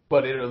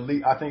 but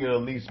I think it'll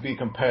at least be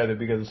competitive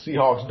because the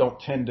Seahawks don't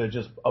tend to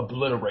just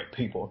obliterate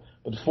people.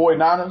 But the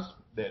 49ers,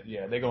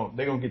 they're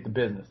gonna get the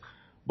business.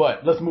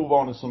 But let's move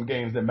on to some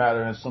games that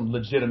matter and some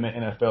legitimate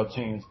NFL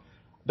teams.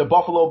 The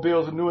Buffalo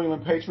Bills and New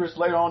England Patriots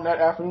later on that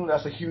afternoon.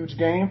 That's a huge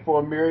game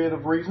for a myriad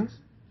of reasons.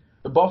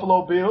 The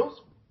Buffalo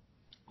Bills,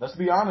 let's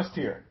be honest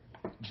here.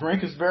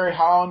 Drink is very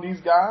high on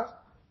these guys.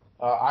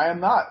 I am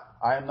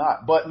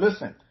not. But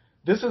listen,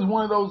 this is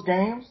one of those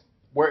games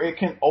where it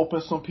can open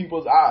some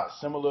people's eyes,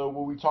 similar to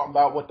what we talked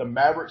about what the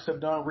Mavericks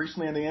have done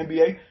recently in the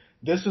NBA.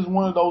 This is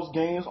one of those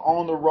games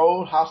on the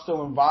road,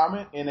 hostile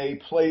environment, in a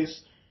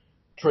place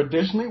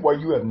traditionally where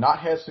you have not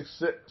had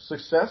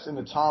success in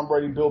the Tom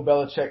Brady, Bill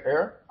Belichick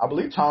era. I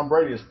believe Tom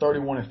Brady is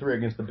 31-3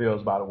 against the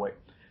Bills, by the way.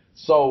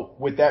 So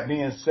with that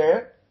being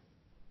said,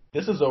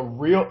 this is a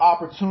real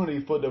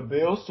opportunity for the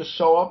Bills to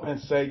show up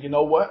and say, you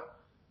know what?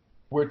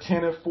 We're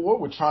 10-4.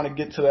 We're trying to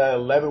get to that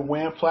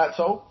 11-win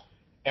plateau.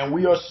 And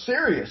we are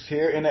serious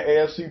here in the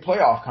AFC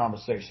playoff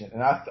conversation.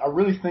 And I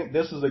really think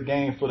this is a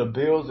game for the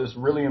Bills that's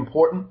really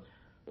important.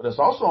 But it's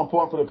also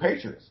important for the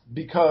Patriots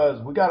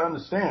because we got to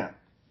understand.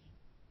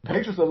 The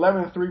Patriots are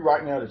 11-3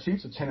 right now. The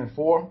Chiefs are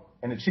 10-4.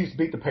 And the Chiefs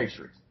beat the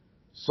Patriots.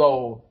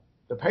 So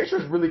the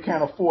Patriots really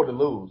can't afford to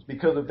lose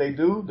because if they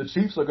do, the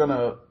Chiefs are going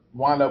to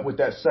wind up with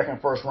that second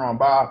first-round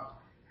bye.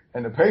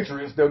 And the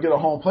Patriots, they'll get a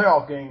home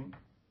playoff game.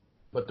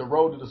 But the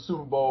road to the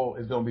Super Bowl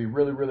is going to be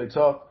really, really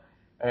tough.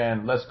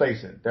 And let's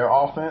face it, their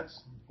offense,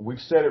 we've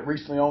said it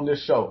recently on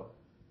this show,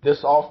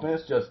 this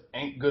offense just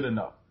ain't good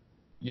enough.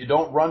 You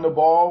don't run the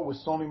ball with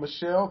Sony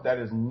Michel. That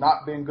has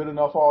not been good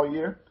enough all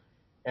year.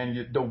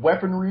 And the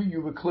weaponry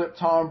you've equipped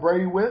Tom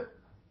Brady with,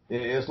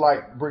 it's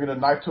like bringing a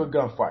knife to a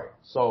gunfight.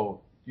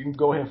 So you can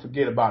go ahead and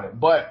forget about it.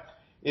 But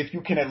if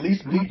you can at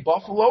least beat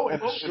Buffalo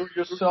and assure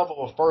yourself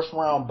of a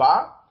first-round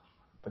bye,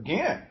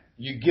 again,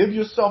 you give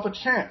yourself a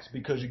chance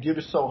because you give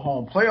yourself a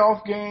home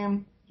playoff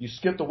game, you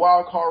skip the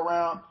wild card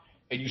round,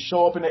 and you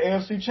show up in the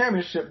AFC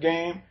Championship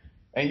game,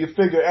 and you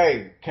figure,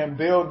 hey, can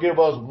Bill give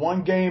us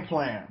one game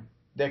plan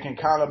that can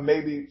kind of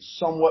maybe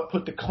somewhat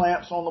put the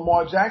clamps on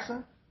Lamar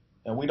Jackson?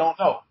 And we don't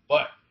know.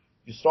 But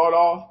you start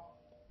off,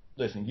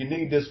 listen, you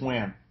need this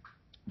win.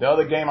 The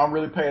other game I'm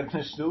really paying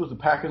attention to is the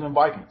Packers and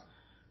Vikings.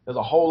 There's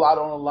a whole lot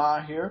on the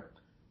line here.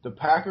 The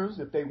Packers,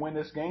 if they win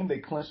this game, they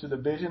clinch the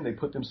division. They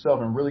put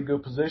themselves in really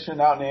good position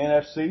out in the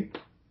NFC.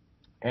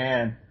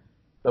 And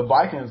the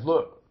Vikings,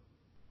 look,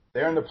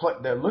 they're in the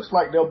that looks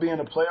like they'll be in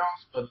the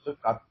playoffs, but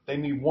they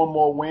need one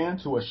more win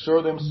to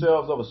assure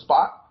themselves of a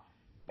spot.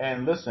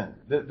 And listen,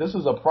 this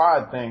is a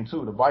pride thing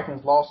too. The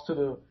Vikings lost to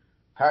the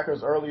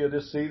Packers earlier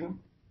this season,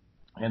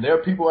 and there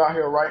are people out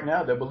here right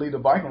now that believe the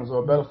Vikings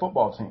are a better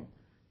football team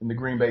than the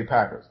Green Bay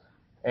Packers.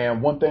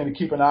 And one thing to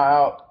keep an eye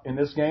out in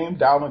this game,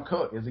 Dalvin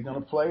Cook. Is he going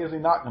to play? Is he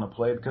not going to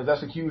play? Because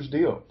that's a huge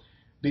deal.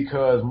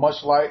 Because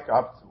much like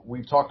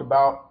we've talked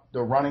about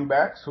the running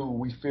backs who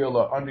we feel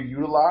are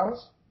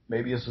underutilized,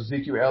 maybe it's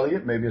Ezekiel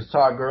Elliott, maybe it's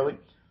Todd Gurley.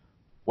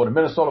 Well, the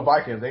Minnesota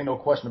Vikings, ain't no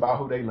question about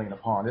who they lean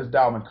upon. It's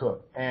Dalvin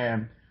Cook.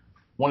 And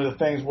one of the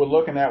things we're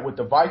looking at with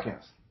the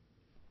Vikings,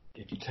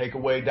 if you take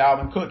away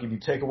Dalvin Cook, if you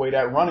take away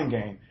that running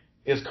game,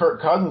 is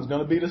Kirk Cousins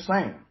going to be the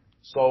same?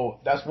 So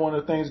that's one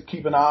of the things to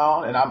keep an eye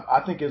on. And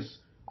I think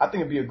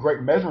it'd be a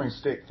great measuring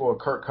stick for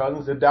Kirk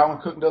Cousins if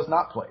Dalvin Cook does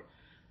not play.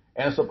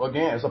 And it's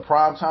a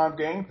primetime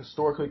game.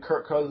 Historically,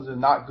 Kirk Cousins is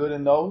not good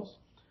in those.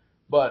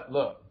 But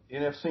look,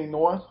 NFC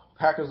North,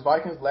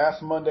 Packers-Vikings,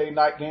 last Monday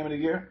night game of the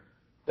year.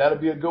 That'll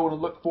be a good one to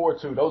look forward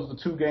to. Those are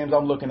the two games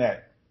I'm looking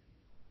at.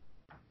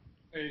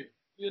 Hey,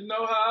 you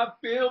know how I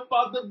feel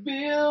about the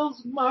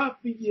Bills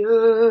Mafia,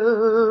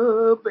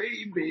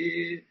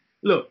 baby.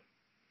 Look,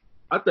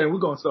 I think we're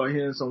going to start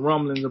hearing some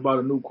rumblings about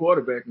a new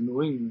quarterback in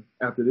New England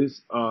after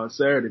this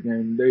Saturday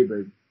game today,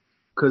 baby.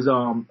 Because,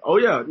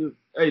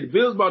 the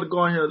Bills about to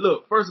go in here.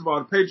 Look, first of all,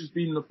 the Patriots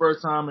beat them the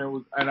first time,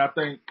 and I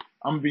think,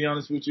 I'm going to be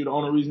honest with you, the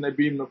only reason they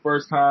beat them the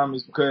first time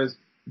is because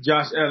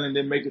Josh Allen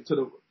didn't make it to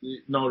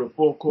the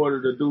fourth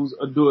quarter to do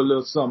a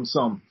little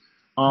something.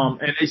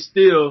 And they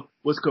still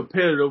was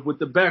competitive with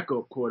the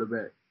backup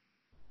quarterback.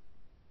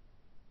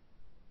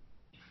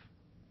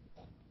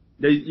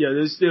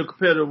 They're still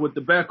competitive with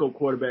the backup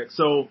quarterback.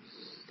 So,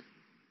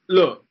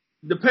 look,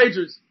 the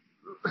Patriots,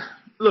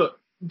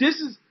 this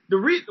is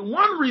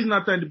one reason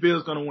I think the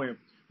Bills going to win.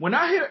 When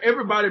I hear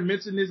everybody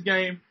mention this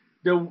game,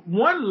 the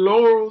one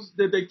laurels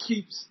that they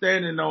keep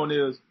standing on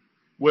is,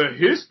 well,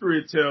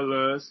 history tells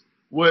us,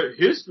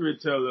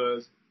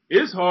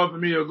 it's hard for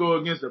me to go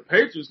against the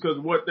Patriots because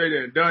of what they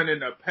done done in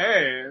the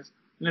past.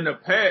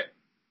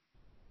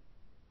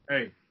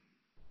 Hey,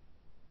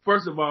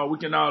 first of all, we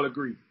can all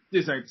agree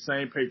this ain't the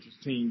same Patriots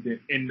team than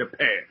in the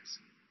past.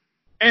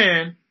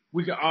 And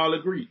we can all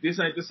agree this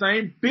ain't the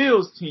same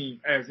Bills team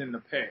as in the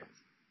past.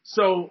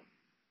 So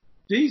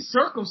these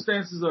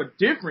circumstances are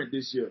different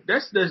this year.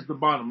 That's the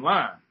bottom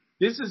line.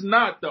 This is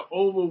not the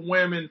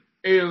overwhelming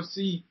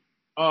AFC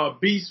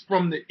beast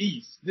from the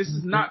East. This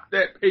is not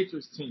that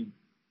Patriots team.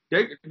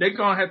 They're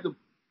going to have to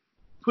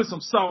put some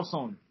sauce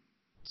on it.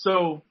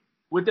 So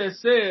with that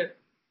said,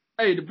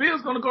 hey, the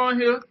Bills going to go in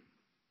here.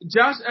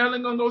 Josh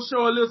Allen going to go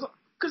show a little,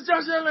 because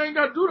Josh Allen ain't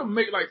got to do to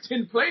make like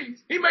 10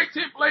 plays. He make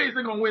 10 plays,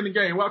 they're going to win the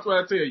game. Watch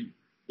what I tell you.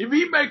 If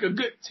he make a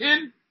good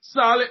 10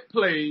 solid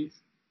plays,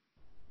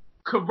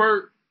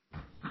 convert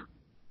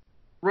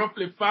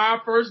roughly 5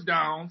 first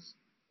downs,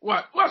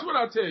 watch what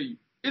I tell you.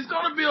 It's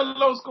going to be a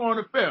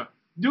low-scoring affair.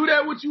 Do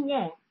that what you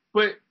want,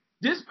 but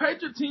this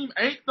Patriot team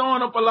ain't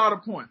throwing up a lot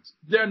of points.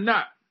 They're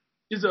not.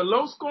 It's a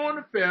low-scoring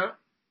affair.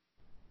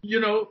 You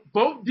know,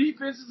 both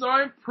defenses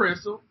are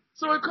impressive,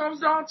 so it comes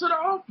down to the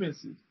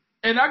offenses.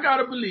 And I got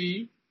to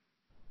believe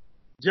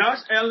Josh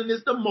Allen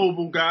is the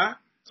mobile guy,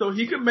 so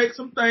he can make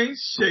some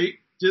things shake,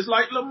 just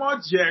like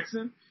Lamar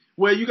Jackson,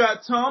 where you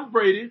got Tom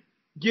Brady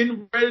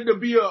getting ready to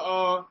be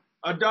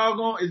a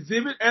doggone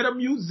exhibit at a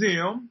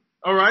museum,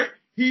 all right?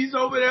 He's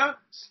over there,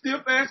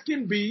 stiff as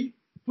can be,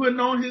 putting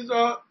on his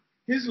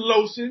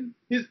lotion,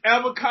 his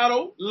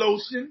avocado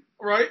lotion,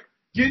 right?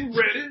 Getting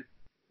ready.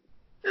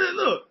 And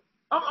look,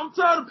 I'm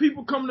tired of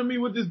people coming to me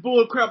with this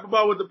bull crap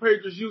about what the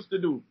Patriots used to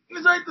do.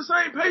 This ain't the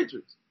same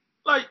Patriots.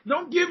 Like,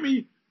 don't give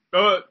me,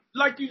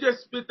 like you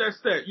just spit that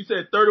stat. You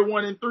said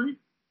 31-3.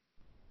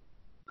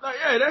 Like,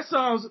 yeah, that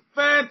sounds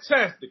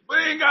fantastic, but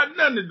it ain't got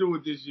nothing to do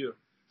with this year.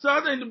 So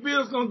I think the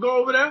Bills gonna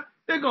go over there.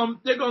 They're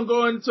gonna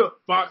go into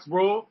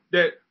Foxborough,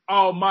 that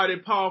almighty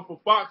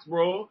powerful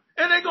Foxborough,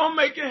 and they're gonna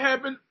make it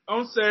happen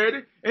on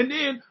Saturday. And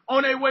then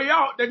on their way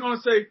out, they're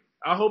gonna say,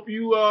 I hope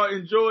you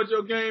enjoyed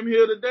your game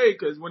here today,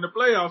 because when the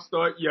playoffs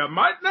start, you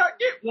might not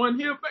get one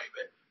here,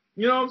 baby.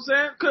 You know what I'm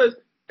saying? Because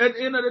at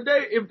the end of the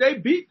day, if they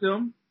beat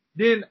them,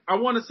 then I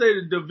want to say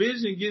the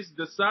division gets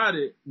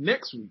decided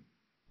next week.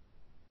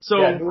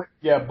 So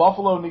yeah,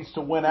 Buffalo needs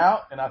to win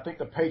out, and I think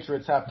the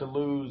Patriots have to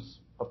lose.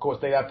 Of course,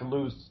 they have to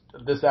lose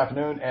this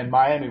afternoon, and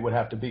Miami would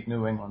have to beat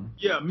New England.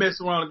 Yeah,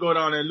 mess around and go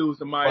down there and lose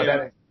to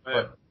Miami.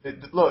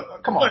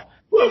 Look, come on.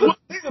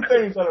 These are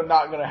things that are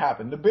not going to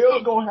happen. The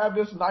Bills are going to have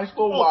this nice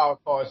little wild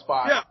card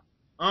spot.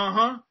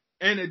 Yeah.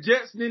 And the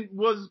Jets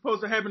wasn't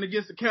supposed to happen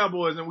against the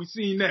Cowboys, and we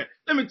seen that.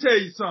 Let me tell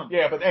you something.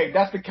 Yeah, but hey,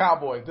 that's the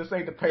Cowboys. This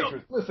ain't the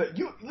Patriots.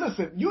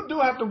 Listen, you do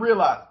have to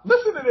realize.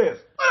 Listen to this.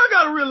 What I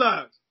got to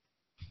realize?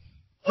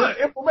 What?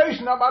 The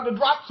information I'm about to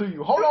drop to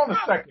you. Hold on a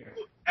second.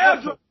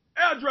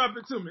 Drop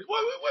it to me.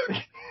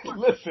 Wait.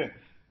 Listen,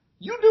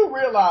 you do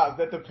realize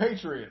that the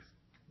Patriots,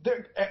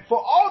 for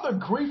all the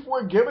grief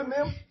we're giving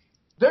them,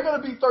 they're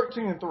going to be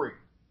 13-3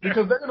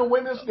 because they're going to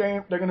win this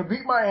game. They're going to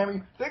beat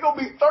Miami. They're going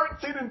to be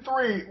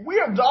 13-3. We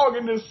are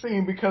dogging this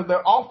team because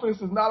their offense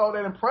is not all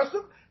that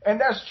impressive, and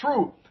that's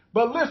true.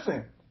 But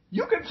listen,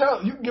 you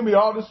can give me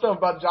all this stuff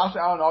about Josh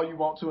Allen all you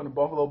want to in the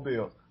Buffalo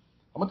Bills.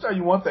 I'm going to tell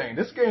you one thing.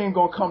 This game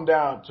going to come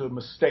down to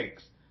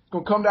mistakes. It's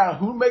going to come down to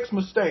who makes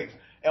mistakes.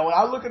 And when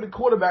I look at the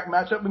quarterback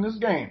matchup in this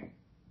game,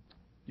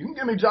 you can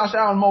give me Josh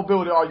Allen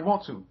mobility all you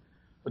want to,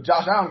 but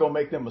Josh Allen going to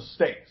make them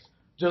mistakes.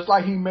 Just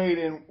like he made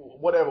in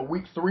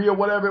week 3 or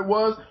whatever it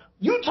was.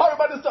 You talk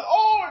about this stuff,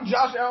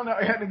 Josh Allen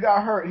hadn't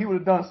got hurt, he would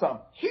have done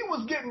something. He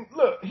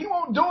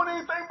won't doing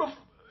anything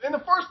in the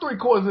first 3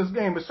 quarters of this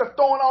game except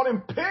throwing all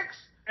them picks.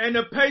 And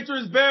the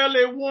Patriots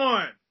barely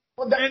won.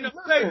 Patriots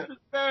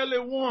barely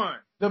won.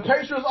 The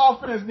Patriots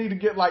offense need to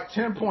get like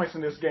 10 points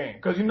in this game.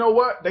 Because you know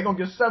what? They're going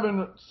to get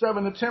 7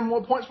 to 10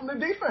 more points from the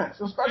defense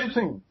and special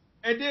teams.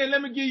 And then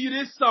let me give you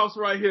this sauce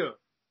right here.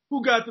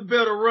 Who got the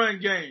better run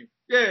game?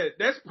 Yeah,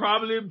 that's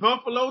probably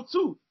Buffalo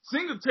too.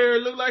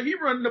 Singletary look like he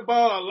running the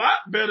ball a lot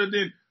better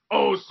than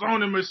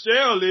Sony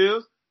Michel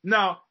is.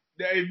 Now,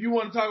 if you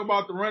want to talk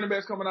about the running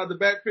backs coming out the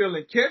backfield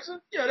and catching,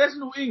 yeah, that's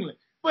New England.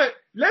 But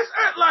let's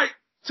act like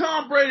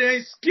Tom Brady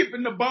ain't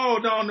skipping the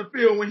ball down the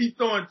field when he's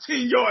throwing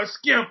 10-yard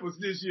scampers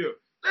this year.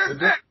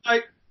 Let's act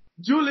like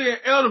Julian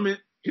Edelman,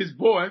 his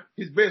boy,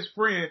 his best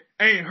friend,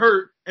 ain't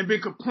hurt and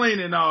been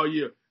complaining all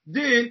year.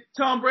 Then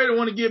Tom Brady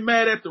want to get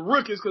mad at the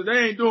rookies because they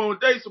ain't doing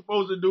what they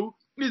supposed to do.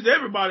 It's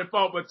everybody's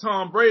fault but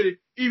Tom Brady,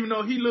 even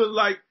though he looks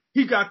like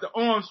he got the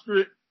arm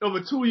strength of a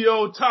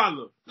 2-year-old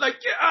toddler.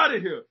 Like, get out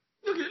of here.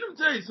 Look, let me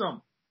tell you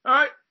something. All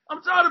right?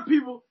 I'm tired of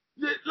people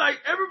that, like,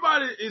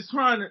 everybody is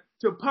trying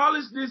to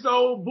polish this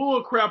old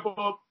bull crap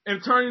up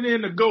and turn it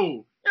into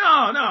gold.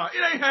 No,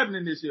 it ain't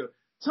happening this year.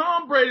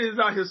 Tom Brady is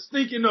out here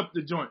stinking up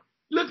the joint.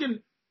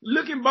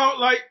 looking about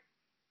like,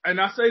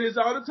 and I say this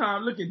all the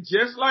time, looking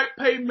just like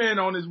Peyton Manning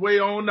on his way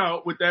on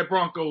out with that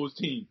Broncos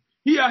team.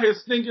 He out here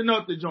stinking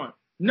up the joint.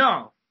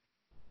 Now,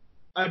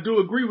 I do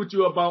agree with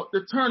you about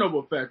the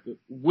turnover factor.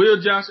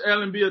 Will Josh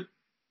Allen be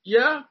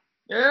yeah,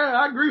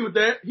 I agree with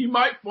that. He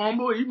might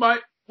fumble, he might,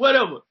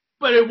 whatever,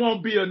 but it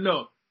won't be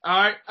enough.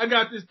 All right, I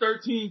got this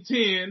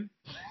 13-10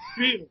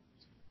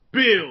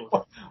 Bills.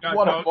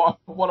 What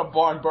a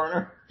barn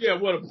burner. Yeah,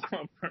 what a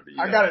barn burner.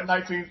 Yeah. I got it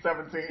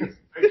 1917.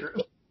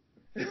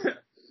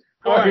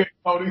 Go All ahead, right.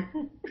 Cody.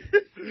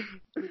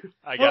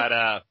 I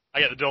got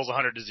the Bills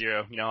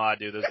 100-0. You know how I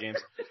do those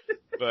games.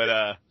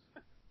 But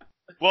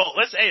well,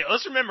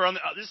 let's remember on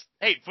this.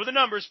 Hey, for the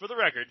numbers, for the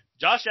record,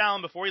 Josh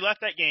Allen before he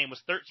left that game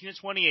was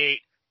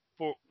 13-28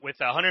 with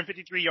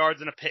 153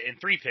 yards and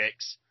 3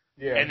 picks.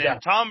 Yeah, and then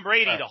Tom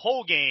Brady the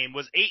whole game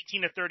was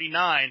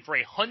 18-39 for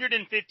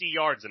 150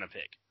 yards and a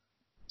pick.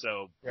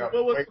 So what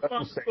was the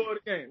final score of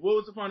the game? What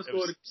was the final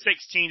score of the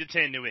game?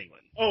 16-10 New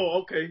England.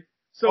 Oh, okay.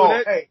 So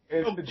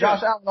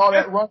Josh Allen all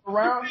that run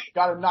around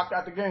got him knocked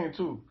out the game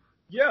too.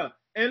 Yeah.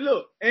 And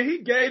look, and he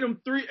gave them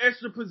 3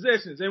 extra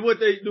possessions, and what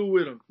they do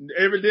with them?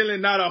 Evidently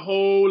not a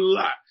whole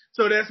lot.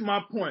 So that's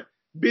my point.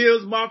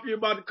 Bills Mafia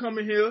about to come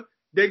in here.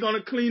 They're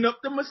gonna clean up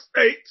the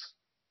mistakes,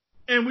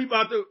 and we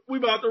about to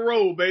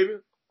roll, baby.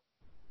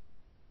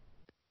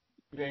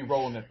 It ain't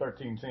rolling at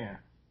 13-10.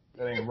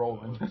 That ain't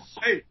rolling.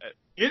 Hey,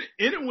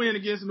 any win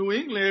against New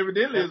England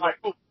evidently is like,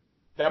 oh.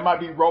 That might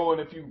be rolling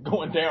if you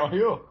going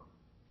downhill.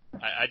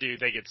 I do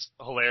think it's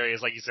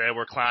hilarious. Like you said,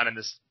 we're clowning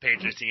this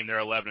Patriots team. They're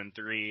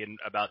 11-3 and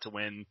about to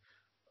win.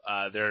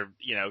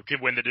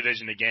 Could win the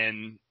division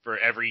again for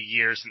every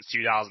year since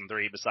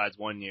 2003 besides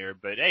 1 year.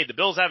 But hey, the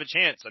Bills have a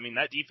chance. I mean,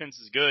 that defense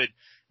is good.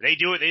 They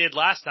do what they did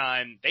last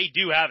time. They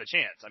do have a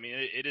chance. I mean,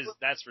 it is,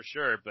 that's for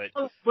sure. But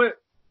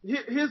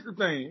here's the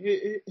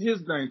thing.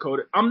 Here's the thing,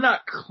 Cody. I'm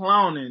not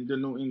clowning the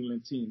New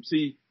England team.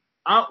 See,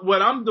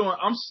 what I'm doing,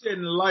 I'm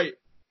shedding the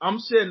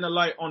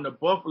light on the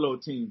Buffalo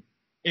team.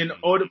 In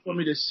order for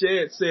me to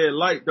shed said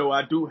light, though,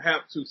 I do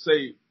have to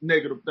say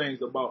negative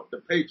things about the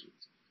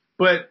Patriots.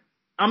 But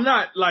I'm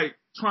not like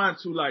trying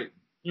to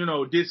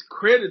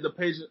discredit the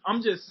Patriots.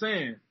 I'm just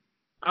saying,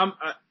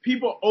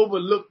 people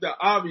overlook the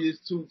obvious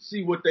to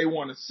see what they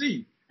want to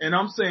see. And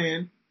I'm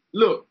saying,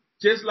 look,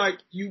 just like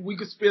we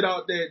could spit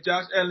out that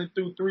Josh Allen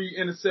threw 3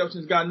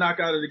 interceptions, got knocked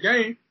out of the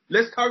game.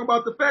 Let's talk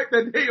about the fact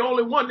that they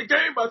only won the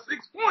game by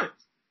 6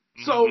 points.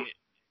 So.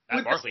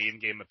 Barkley even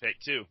gave him a pick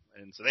too,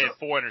 and so they had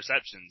 4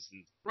 interceptions.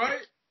 And right.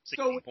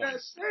 So with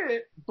points.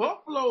 That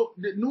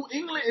said, New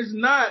England is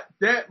not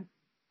that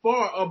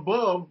far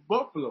above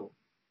Buffalo,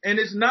 and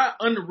it's not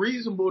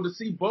unreasonable to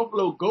see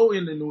Buffalo go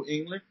into New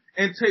England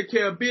and take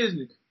care of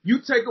business. You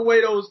take away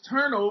those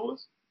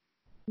turnovers,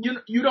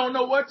 you don't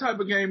know what type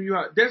of game you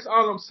have. That's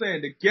all I'm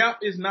saying. The gap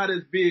is not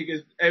as big as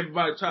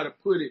everybody try to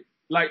put it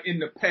like in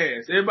the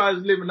past.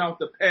 Everybody's living off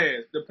the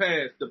past.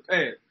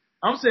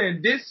 I'm saying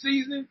this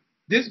season.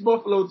 This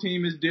Buffalo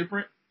team is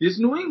different. This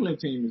New England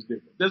team is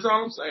different. That's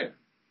all I'm saying.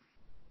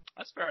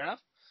 That's fair enough.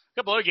 A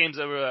couple other games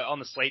that were on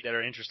the slate that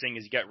are interesting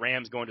is you got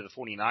Rams going to the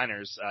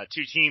 49ers,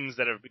 2 teams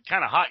that have been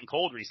kind of hot and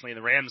cold recently.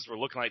 The Rams were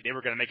looking like they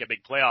were going to make a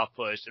big playoff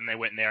push, and they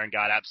went in there and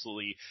got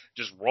absolutely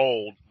just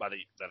rolled by the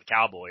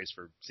Cowboys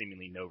for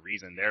seemingly no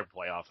reason. Their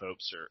playoff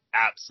hopes are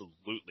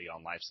absolutely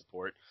on life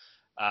support.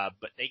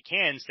 But they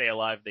can stay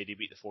alive if they do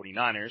beat the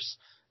 49ers.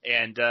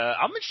 And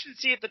I'm interested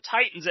to see if the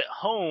Titans at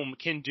home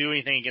can do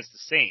anything against the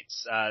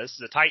Saints. This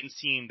is a Titans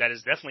team that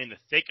is definitely in the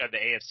thick of the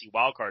AFC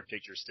wildcard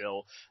picture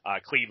still.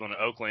 Cleveland,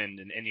 Oakland,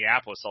 and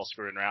Indianapolis all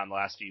screwing around the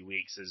last few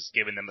weeks has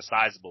given them a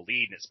sizable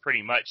lead, and it's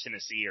pretty much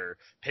Tennessee or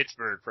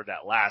Pittsburgh for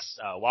that last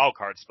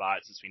wildcard spot,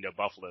 since we know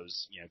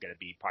Buffalo's going to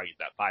be probably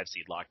that 5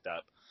 seed locked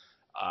up,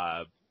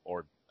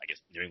 or I guess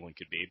New England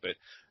could be, but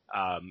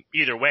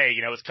either way,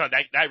 it's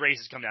that race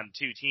has come down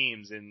to 2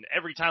 teams, and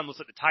every time it looks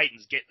like the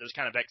Titans get those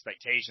kind of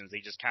expectations, they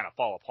just kind of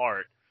fall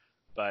apart.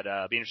 But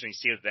be interesting to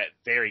see if that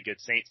very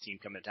good Saints team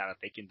come to town, if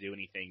they can do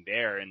anything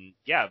there. And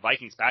yeah,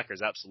 Vikings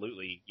Packers,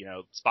 absolutely.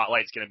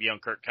 Spotlight's going to be on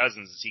Kirk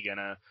Cousins.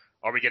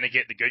 Are we going to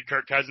get the good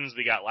Kirk Cousins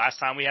we got last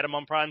time we had him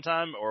on prime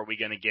time, or are we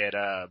going to get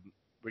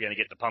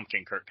the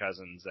pumpkin Kirk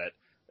Cousins that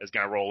is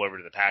going to roll over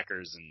to the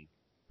Packers and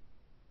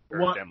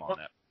hurt them on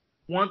that?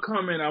 One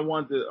comment I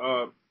wanted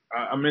to,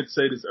 I meant to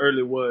say this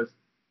earlier was,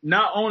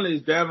 not only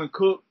is Dalvin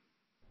Cook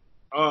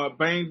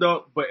banged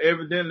up, but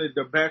evidently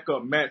the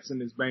backup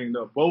Matson is banged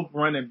up. Both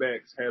running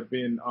backs have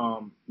been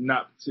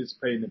not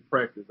participating in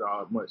practice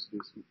much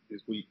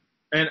this week.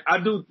 And I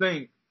do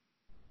think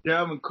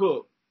Dalvin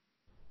Cook,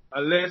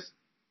 unless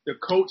the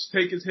coach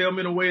take his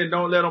helmet away and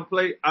don't let him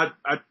play, I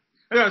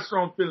got a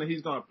strong feeling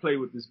he's going to play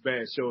with this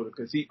bad shoulder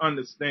because he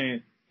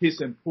understands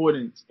his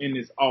importance in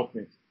this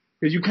offense.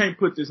 Because you can't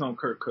put this on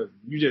Kirk Cousins.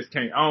 You just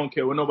can't. I don't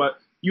care what nobody.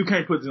 You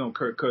can't put this on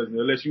Kirk Cousins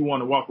unless you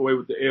want to walk away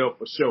with the L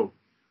for sure.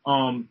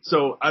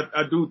 So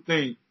I do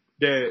think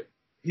that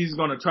he's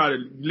going to try to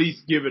at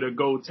least give it a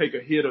go, take a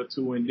hit or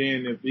 2, and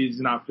then if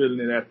he's not feeling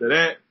it after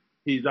that,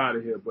 he's out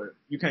of here. But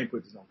you can't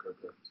put this on Kirk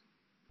Cousins.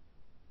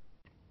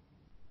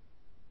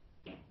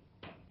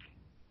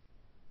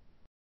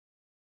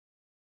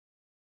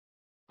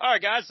 All right,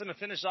 guys, I'm going to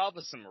finish off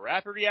with some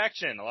rapid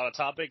reaction. A lot of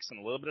topics and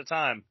a little bit of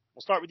time.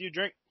 We'll start with you,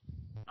 Drink.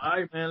 All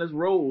right, man, let's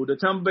roll. The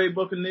Tampa Bay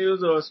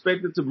Buccaneers are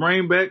expected to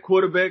bring back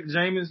quarterback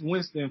Jameis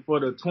Winston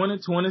for the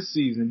 2020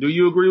 season. Do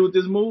you agree with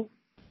this move?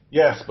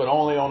 Yes, but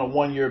only on a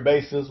 1-year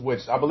basis,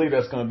 which I believe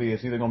that's going to be.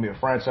 It's either going to be a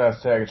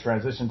franchise tag or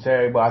transition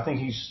tag, but I think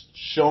he's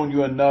shown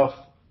you enough.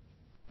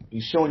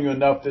 He's shown you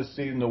enough this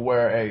season to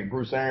where, hey,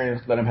 Bruce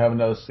Arians, let him have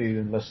another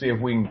season. Let's see if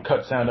we can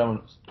cut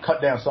down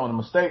some of the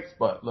mistakes.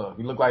 But look,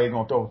 he looked like he's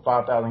going to throw for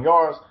 5,000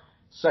 yards,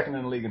 second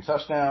in the league in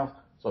touchdowns.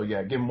 So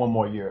yeah, give him one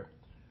more year.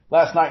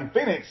 Last night in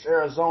Phoenix,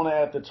 Arizona,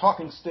 at the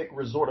Talking Stick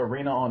Resort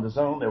Arena on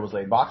DAZN, there was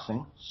a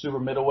boxing super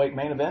middleweight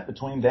main event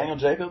between Daniel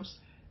Jacobs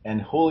and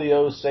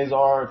Julio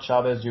Cesar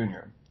Chavez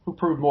Jr. Who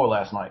proved more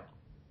last night?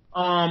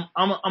 I'm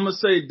gonna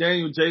say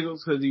Daniel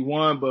Jacobs because he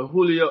won, but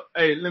Julio,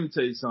 hey, let me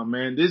tell you something,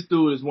 man. This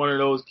dude is one of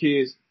those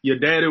kids. Your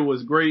daddy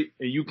was great,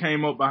 and you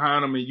came up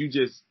behind him, and you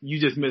just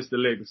messed the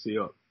legacy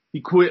up.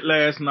 He quit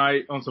last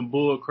night on some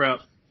bull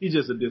crap. He's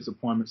just a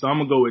disappointment. So I'm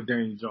gonna go with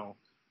Daniel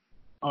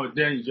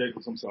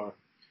Jacobs. I'm sorry.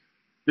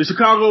 The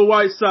Chicago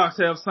White Sox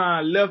have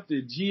signed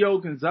lefty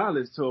Gio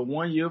Gonzalez to a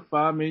 1-year,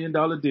 $5 million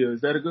deal.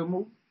 Is that a good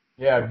move?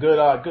 Yeah,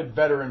 good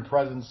veteran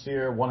presence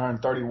here.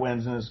 130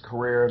 wins in his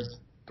career,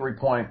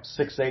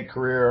 3.68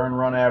 career earned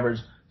run average.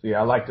 So yeah,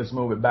 I like this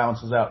move. It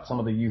balances out some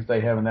of the youth they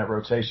have in that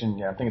rotation.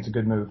 Yeah, I think it's a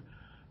good move.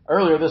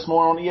 Earlier this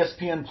morning on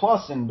ESPN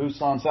Plus in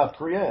Busan, South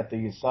Korea at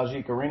the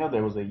Sajik Arena,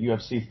 there was a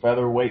UFC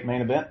featherweight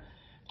main event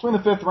between the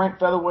 5th-ranked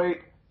featherweight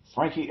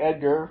Frankie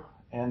Edgar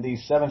and the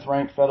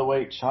 7th-ranked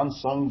featherweight Chan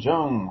Sung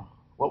Jung.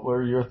 What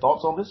were your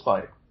thoughts on this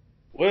fight?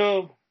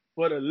 Well,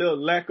 for the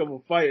little lack of a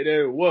fight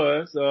there it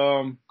was,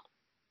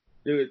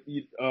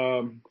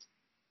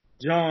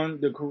 John,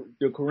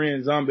 the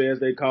Korean zombie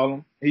as they call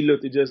him, he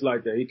looked just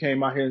like that. He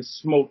came out here and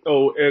smoked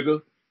old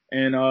Edgar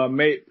and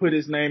put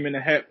his name in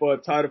the hat for a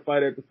title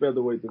fight at the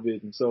featherweight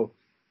division. So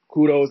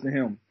kudos to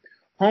him.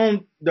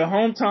 The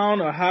hometown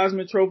of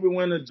Heisman Trophy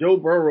winner Joe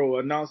Burrow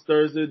announced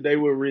Thursday they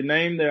will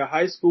rename their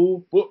high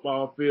school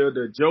football field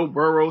the Joe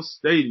Burrow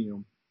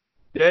Stadium.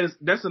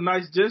 That's a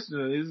nice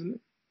gesture, isn't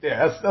it?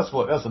 Yeah,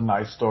 that's a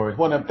nice story.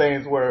 One of them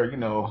things where,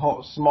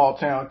 small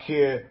town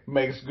kid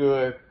makes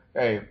good.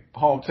 Hey,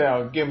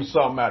 hometown, give him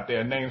something out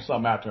there. Name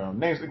something after him.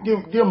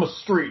 Give him a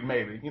street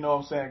maybe. You know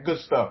what I'm saying? Good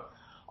stuff.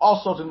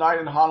 Also tonight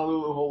in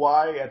Honolulu,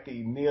 Hawaii at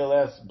the Neil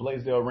S.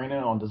 Blaisdell Arena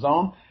on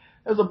DAZN,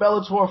 there's a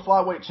Bellator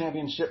Flyweight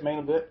Championship main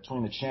event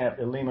between the champ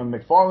Elima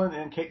McFarland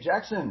and Kate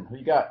Jackson. Who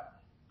you got?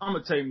 I'm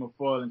going to take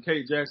McFarland.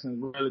 Kate Jackson is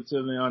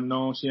relatively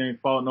unknown. She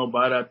ain't fought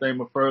nobody. I think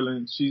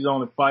McFarland, she's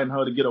only fighting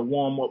her to get a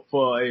warm-up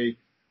for a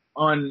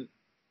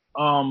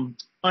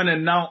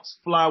unannounced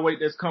flyweight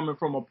that's coming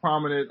from a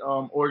prominent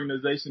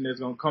organization that's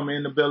going to come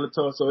in the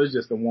Bellator. So it's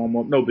just a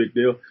warm-up. No big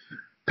deal.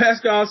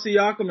 Pascal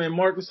Siakam and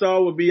Marc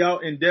Gasol will be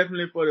out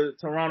indefinitely for the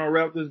Toronto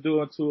Raptors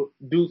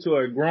due to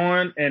a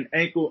groin and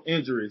ankle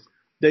injuries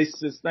they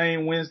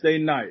sustained Wednesday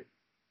night.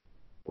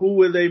 Who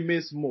will they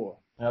miss more?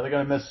 Now, they're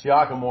going to miss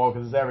Siakam more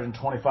because he's averaging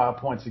 25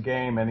 points a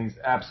game, and he's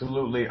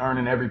absolutely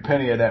earning every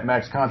penny of that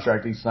max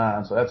contract he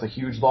signed. So that's a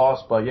huge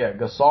loss. But, yeah,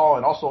 Gasol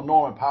and also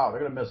Norman Powell, they're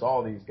going to miss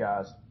all these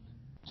guys.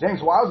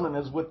 James Wiseman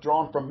is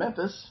withdrawn from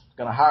Memphis,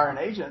 going to hire an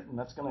agent, and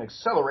that's going to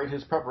accelerate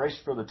his preparation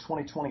for the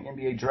 2020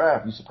 NBA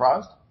draft. You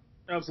surprised?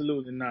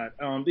 Absolutely not.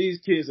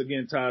 These kids are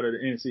getting tired of the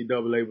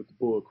NCAA with the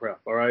bull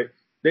crap, all right?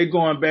 They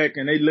going back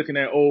and they looking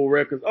at old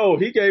records. Oh,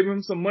 he gave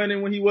him some money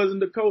when he wasn't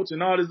the coach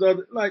and all this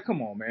other. Like,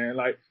 come on, man.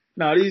 Like,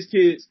 now these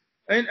kids,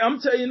 and I'm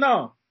telling you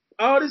now,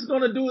 all this is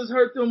gonna do is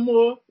hurt them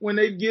more when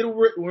they get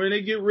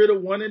rid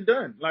of one and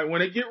done. Like when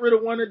they get rid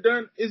of one and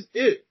done, is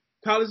it.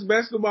 College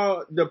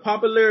basketball, the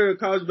popularity of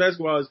college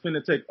basketball is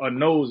finna take a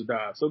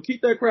nosedive. So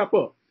keep that crap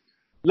up.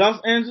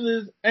 Los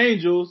Angeles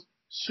Angels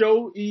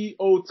Shohei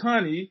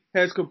Ohtani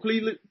has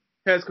completely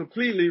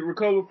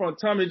recovered from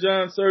Tommy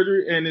John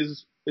surgery and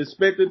is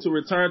expected to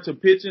return to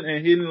pitching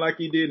and hitting like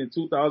he did in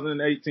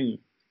 2018.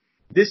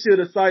 This should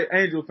excite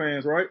Angel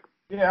fans, right?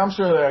 Yeah, I'm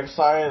sure they're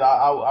excited.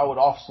 I would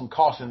offer some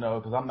caution, though,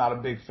 because I'm not a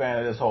big fan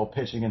of this whole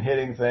pitching and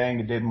hitting thing.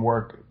 It didn't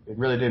work. It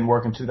really didn't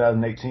work in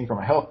 2018 from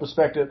a health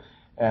perspective,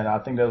 and I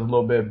think there's a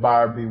little bit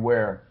buyer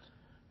beware.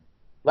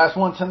 Last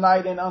one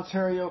tonight in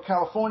Ontario,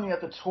 California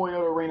at the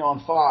Toyota Arena on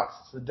Fox.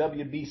 It's the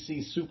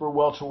WBC Super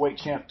Welterweight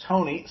champ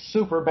Tony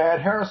Super Bad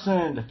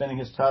Harrison defending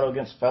his title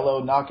against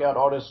fellow knockout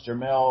artist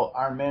Jermell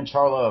Ironman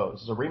Charlo.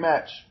 This is a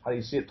rematch. How do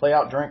you see it play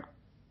out, Drink?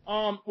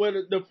 Well,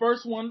 the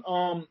first one,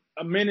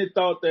 many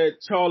thought that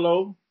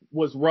Charlo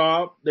was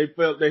robbed. They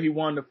felt that he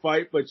won the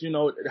fight, but you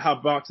know how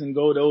boxing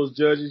go. Those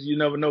judges, you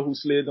never know who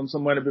slid them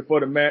some money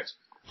before the match.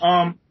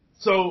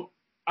 So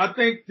I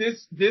think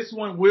this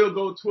one will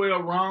go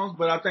 12 rounds,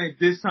 but I think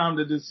this time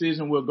the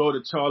decision will go to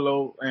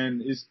Charlo,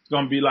 and it's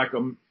going to be like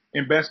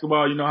in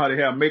basketball, you know how they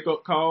have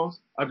makeup calls?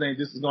 I think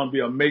this is going to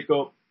be a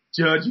makeup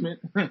judgment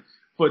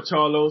for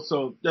Charlo,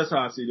 so that's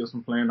how I see this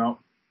one playing out.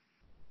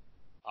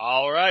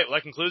 All right, well,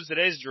 that concludes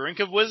today's Drink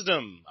of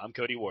Wisdom. I'm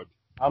Cody Ward.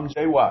 I'm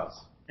Jay Wise.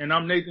 And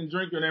I'm Nathan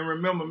Drinker. And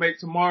remember, make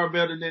tomorrow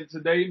better than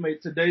today,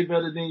 make today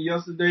better than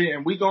yesterday,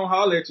 and we going to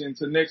holler at you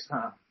until next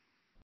time.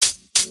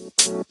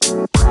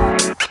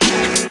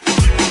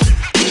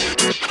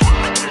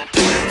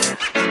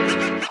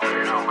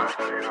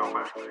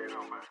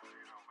 man.